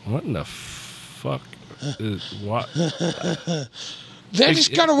 like, what in the fuck is what? They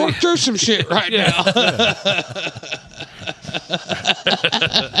just got to work through some shit right now.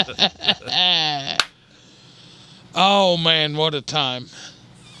 Oh, man, what a time.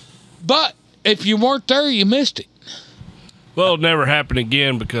 But if you weren't there, you missed it. Well, it'll never happen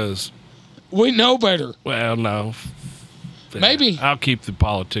again because, We know better. well, no, Maybe. I'll keep the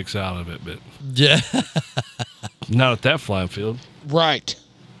politics out of it, but Yeah. not at that flying field. Right.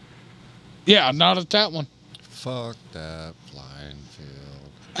 Yeah, not at that one. Fuck that flying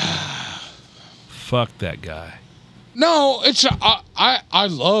field. Fuck that guy. No, it's I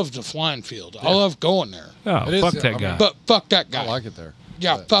love the flying field. I love going there. Oh, It is, fuck I that mean, guy. But fuck that guy. I like it there.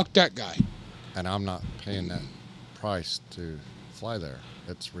 Yeah, but- fuck that guy. And I'm not paying that price to fly there.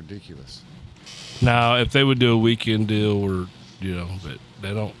 It's ridiculous. Now, if they would do a weekend deal, or but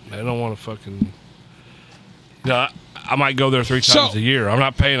they don't want to fucking. I might go there 3 times So- a year. I'm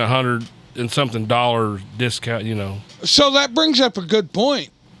not paying $100 and something discount. So that brings up a good point.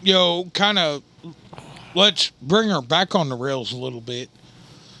 Kind of let's bring her back on the rails a little bit.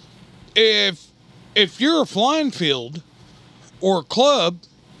 If you're a flying field or a club,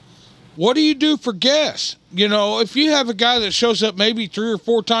 what do you do for guests? If you have a guy that shows up maybe 3 or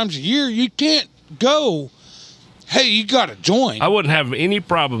 4 times a year, you can't go, hey, you got to join. I wouldn't have any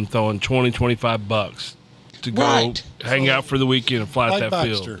problem throwing $20-$25 to go Right. hang out for the weekend and fly Like at that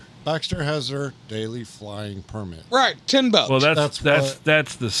Baxter. field. Baxter has their daily flying permit. Right, $10. Well, That's that's what-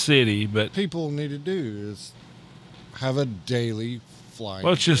 the city, but People need to do is have a daily flying.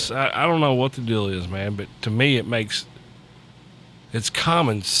 well, it's just I don't know what the deal is, man. But to me, it's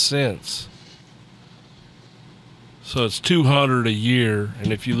common sense. So it's $200 a year,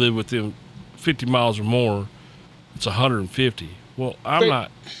 and if you live within 50 miles or more, it's $150. Well, I'm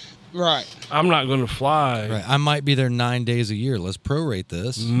Right. not going to fly. Right. I might be there 9 days a year. Let's prorate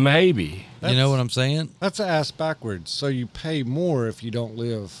this. Maybe. You know what I'm saying? That's ass backwards. So you pay more if you don't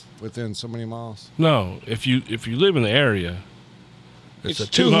live within so many miles. No, if you live in the area, it's a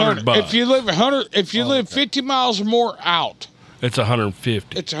 $200. $200. If you live 50 miles or more out, It's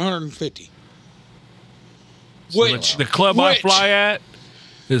 $150. it's $150. Which the club I fly at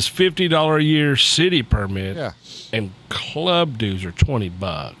is $50 a year city permit. Yeah. And club dues are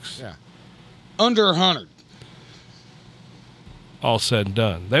 $20. Yeah. Under 100. All said and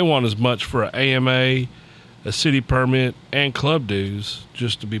done. They want as much for an AMA, a city permit, and club dues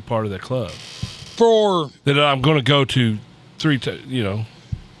just to be part of that club. That I'm going to go to 3 times,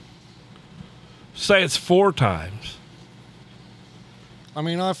 say it's 4 times. I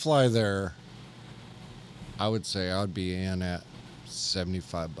mean, I fly there. I would say I'd be in at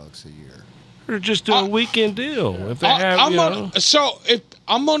 $75 a year. Or just do a weekend deal. If they have, if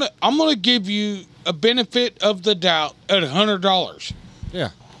I'm gonna give you a benefit of the doubt at $100. Yeah.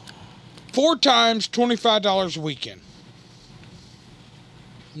 4 times $25 a weekend.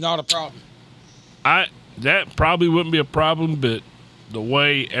 Not a problem. That probably wouldn't be a problem, but the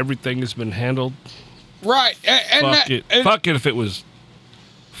way everything has been handled, Right. fuck it if it was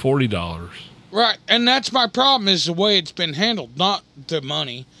 $40. Right, and that's my problem is the way it's been handled, not the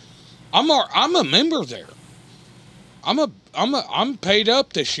money. I'm a member there. I'm paid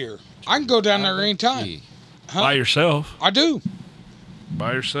up this year. I can go down there anytime. By yourself. I do.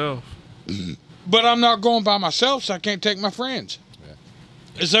 By yourself. But I'm not going by myself, so I can't take my friends.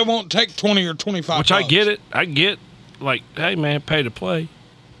 Because they won't take 20 or 25 Which I get it. I get, like, hey, man, pay to play.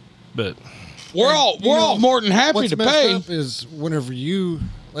 But we're all more than happy what's to messed pay. up is whenever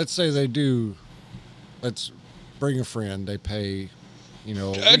let's say they do, let's bring a friend, they pay,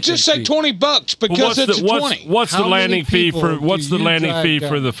 Just say $20 because it's a 20. What's the landing fee for drag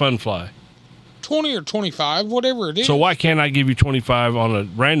for the fun fly? 20 or 25, whatever it is. So why can't I give you 25 on a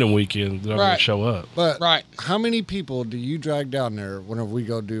random weekend that I'm going Right. to show up? But Right. how many people do you drag down there whenever we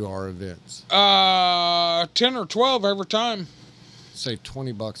go do our events? 10 or 12 every time. Say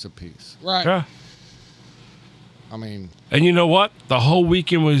 $20 a piece. Right. Yeah. I mean, And you know what? The whole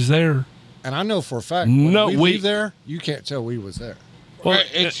weekend was there. and I know for a fact, when No, we we- leave there, you can't tell we was there. Well,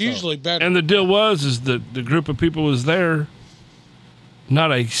 It's usually better. And the deal is the group of people was there.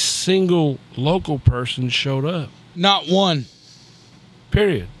 Not a single local person showed up. Not one.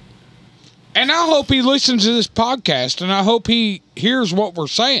 Period. And I hope he listens to this podcast, and I hope he hears what we're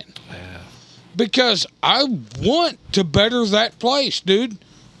saying. Because I want to better that place, dude.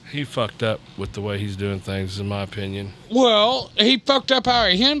 He fucked up with the way he's doing things, in my opinion. Well, he fucked up how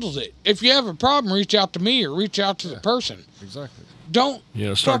he handles it. If you have a problem, reach out to me or reach out to the person. Exactly. Don't.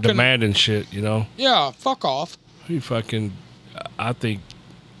 Start fucking- demanding shit, Yeah, fuck off. I think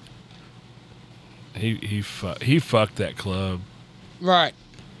he fucked that club. Right.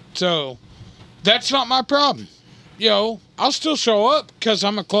 So, that's not my problem. I'll still show up because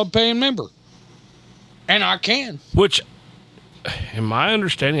I'm a club paying member. And I can. Which, in my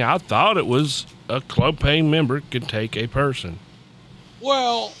understanding, I thought it was a club paying member could take a person.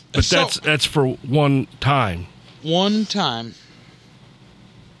 Well, But that's for one time. one time.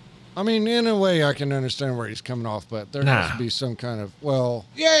 I mean, in a way, I can understand where he's coming off, but there has to be some kind of, well...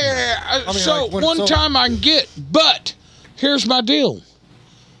 Yeah. I mean, So like, when- one so- time I can get, but here's my deal.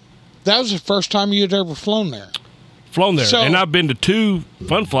 That was the first time you'd ever flown there. Flown there, So- and I've been to 2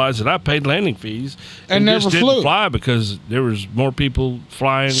 fun flies that I paid landing fees And never just didn't flew. fly because there was more people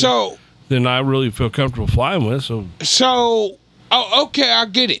flying So, than I really feel comfortable flying with. So oh, okay, I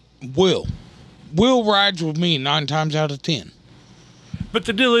get it. Will rides with me 9 times out of 10. But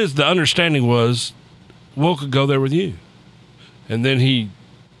the deal is, the understanding was, Will could go there with you, and then he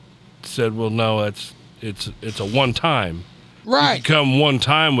said, "Well, no, it's a one time. You Right. can come one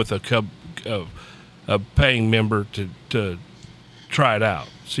time with a paying member to try it out,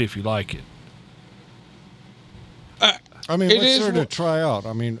 see if you like it." I mean, It what's is there to what- try out?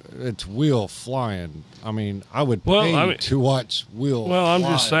 I mean, it's Will flying. I mean, I would Well, pay I mean- to watch Will. Well, I'm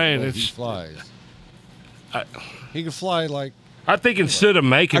fly just saying, the way it's- he flies. He can fly like I think instead of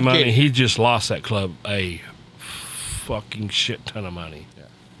making I get money, it. he just lost that club a fucking shit ton of money.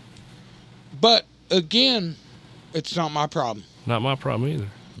 But again, it's not my problem. Not my problem either.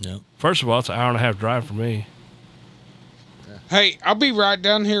 Yep. First of all, it's an 1.5 hour drive for me. Hey, I'll be right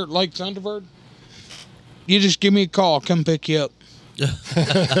down here at Lake Thunderbird. You just give me a call. I'll come pick you up.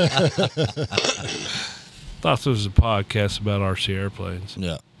 Thought this was a podcast about RC airplanes.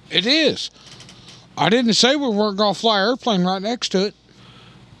 Yeah. It is. I didn't say we weren't going to fly an airplane right next to it.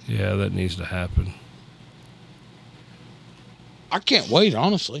 Yeah, that needs to happen. I can't wait,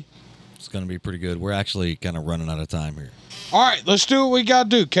 honestly. It's going to be pretty good. We're actually kind of running out of time here. All right, let's do what we got to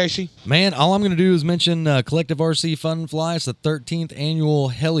do, Casey. Man, all I'm going to do is mention Collective RC Fun Fly. It's the 13th annual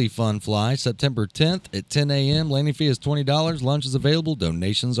Heli Fun Fly, September 10th at 10 a.m. Landing fee is $20. Lunch is available.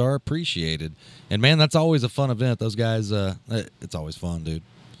 Donations are appreciated. And, man, that's always a fun event. Those guys, it's always fun, dude.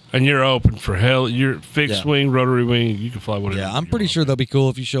 And you're open for hell. You're fixed Yeah. wing, rotary wing. You can fly whatever. Yeah, I'm pretty sure they'll be cool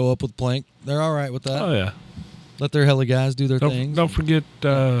if you show up with Plank. They're all right with that. Oh yeah. Let their heli guys do their things. Don't forget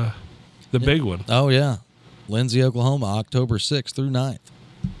the big one. Oh, yeah. Lindsay, Oklahoma, October 6th through 9th.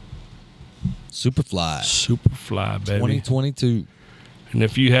 Superfly Superfly, baby. 2022. And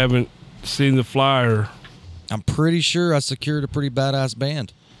if you haven't seen the flyer, I'm pretty sure I secured a pretty badass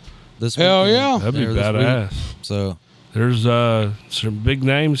band this Hell weekend. yeah. that'd be There this badass. week. So, There's some big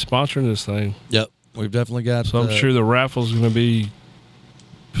names sponsoring this thing, yep, we've definitely got. so I'm sure the raffle's going to be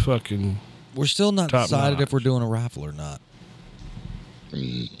fucking. we're still not top decided notch. if we're doing a raffle or not.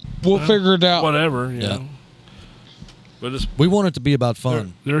 We'll figure it out. Whatever, you Yeah. know. But it's We want it to be about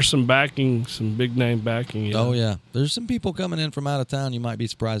fun. there's some backing, some big name backing. You know. Oh yeah, there's some people coming in from out of town. You might be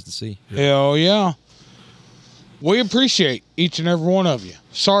surprised to see. Hell yeah. We appreciate each and every one of you.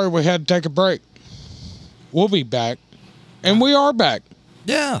 Sorry we had to take a break. We'll be back. And we are back.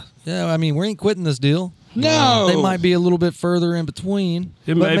 Yeah. I mean, we ain't quitting this deal. No. They might be a little bit further in between.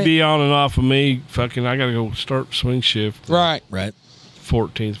 It but may be on and off of me. Fucking, I got to go start swing shift. Right.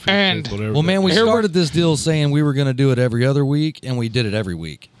 14th, 15th, And- whatever. Well, man, we Here we- started this deal saying we were going to do it every other week, and we did it every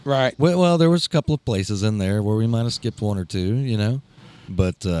week. Right. Well, there was a couple of places in there where we might have skipped one or two, you know,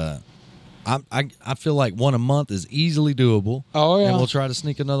 but I feel like one a month is easily doable. Oh, yeah. And we'll try to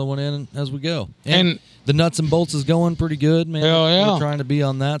sneak another one in as we go. And- the nuts and bolts is going pretty good, man. Hell yeah. We're trying to be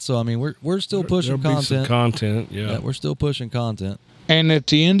on that, so I mean, we're still pushing There'll be some content. content, yeah. Yeah, we're still pushing content. And at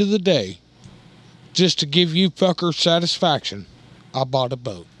the end of the day, just to give you fuckers satisfaction, I bought a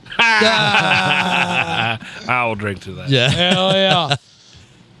boat. I will drink to that. Yeah. Hell yeah.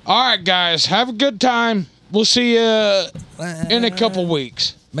 All right, guys. Have a good time. We'll see you in a couple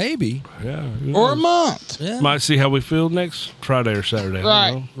weeks. Maybe. Yeah. Or a month. Yeah. Might see how we feel next Friday or Saturday. I don't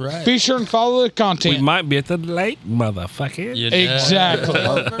Right. know. Right. Be sure and follow the We content. might be at the lake, motherfucker. You Exactly.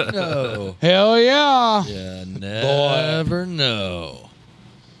 never know. Hell yeah. You never know.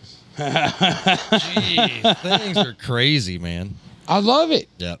 Jeez, things are crazy, man. I love it.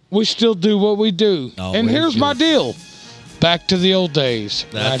 Yep. We still do what we do. Always And here's do. my deal. Back to the old days.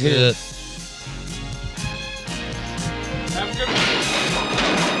 That's right here. it.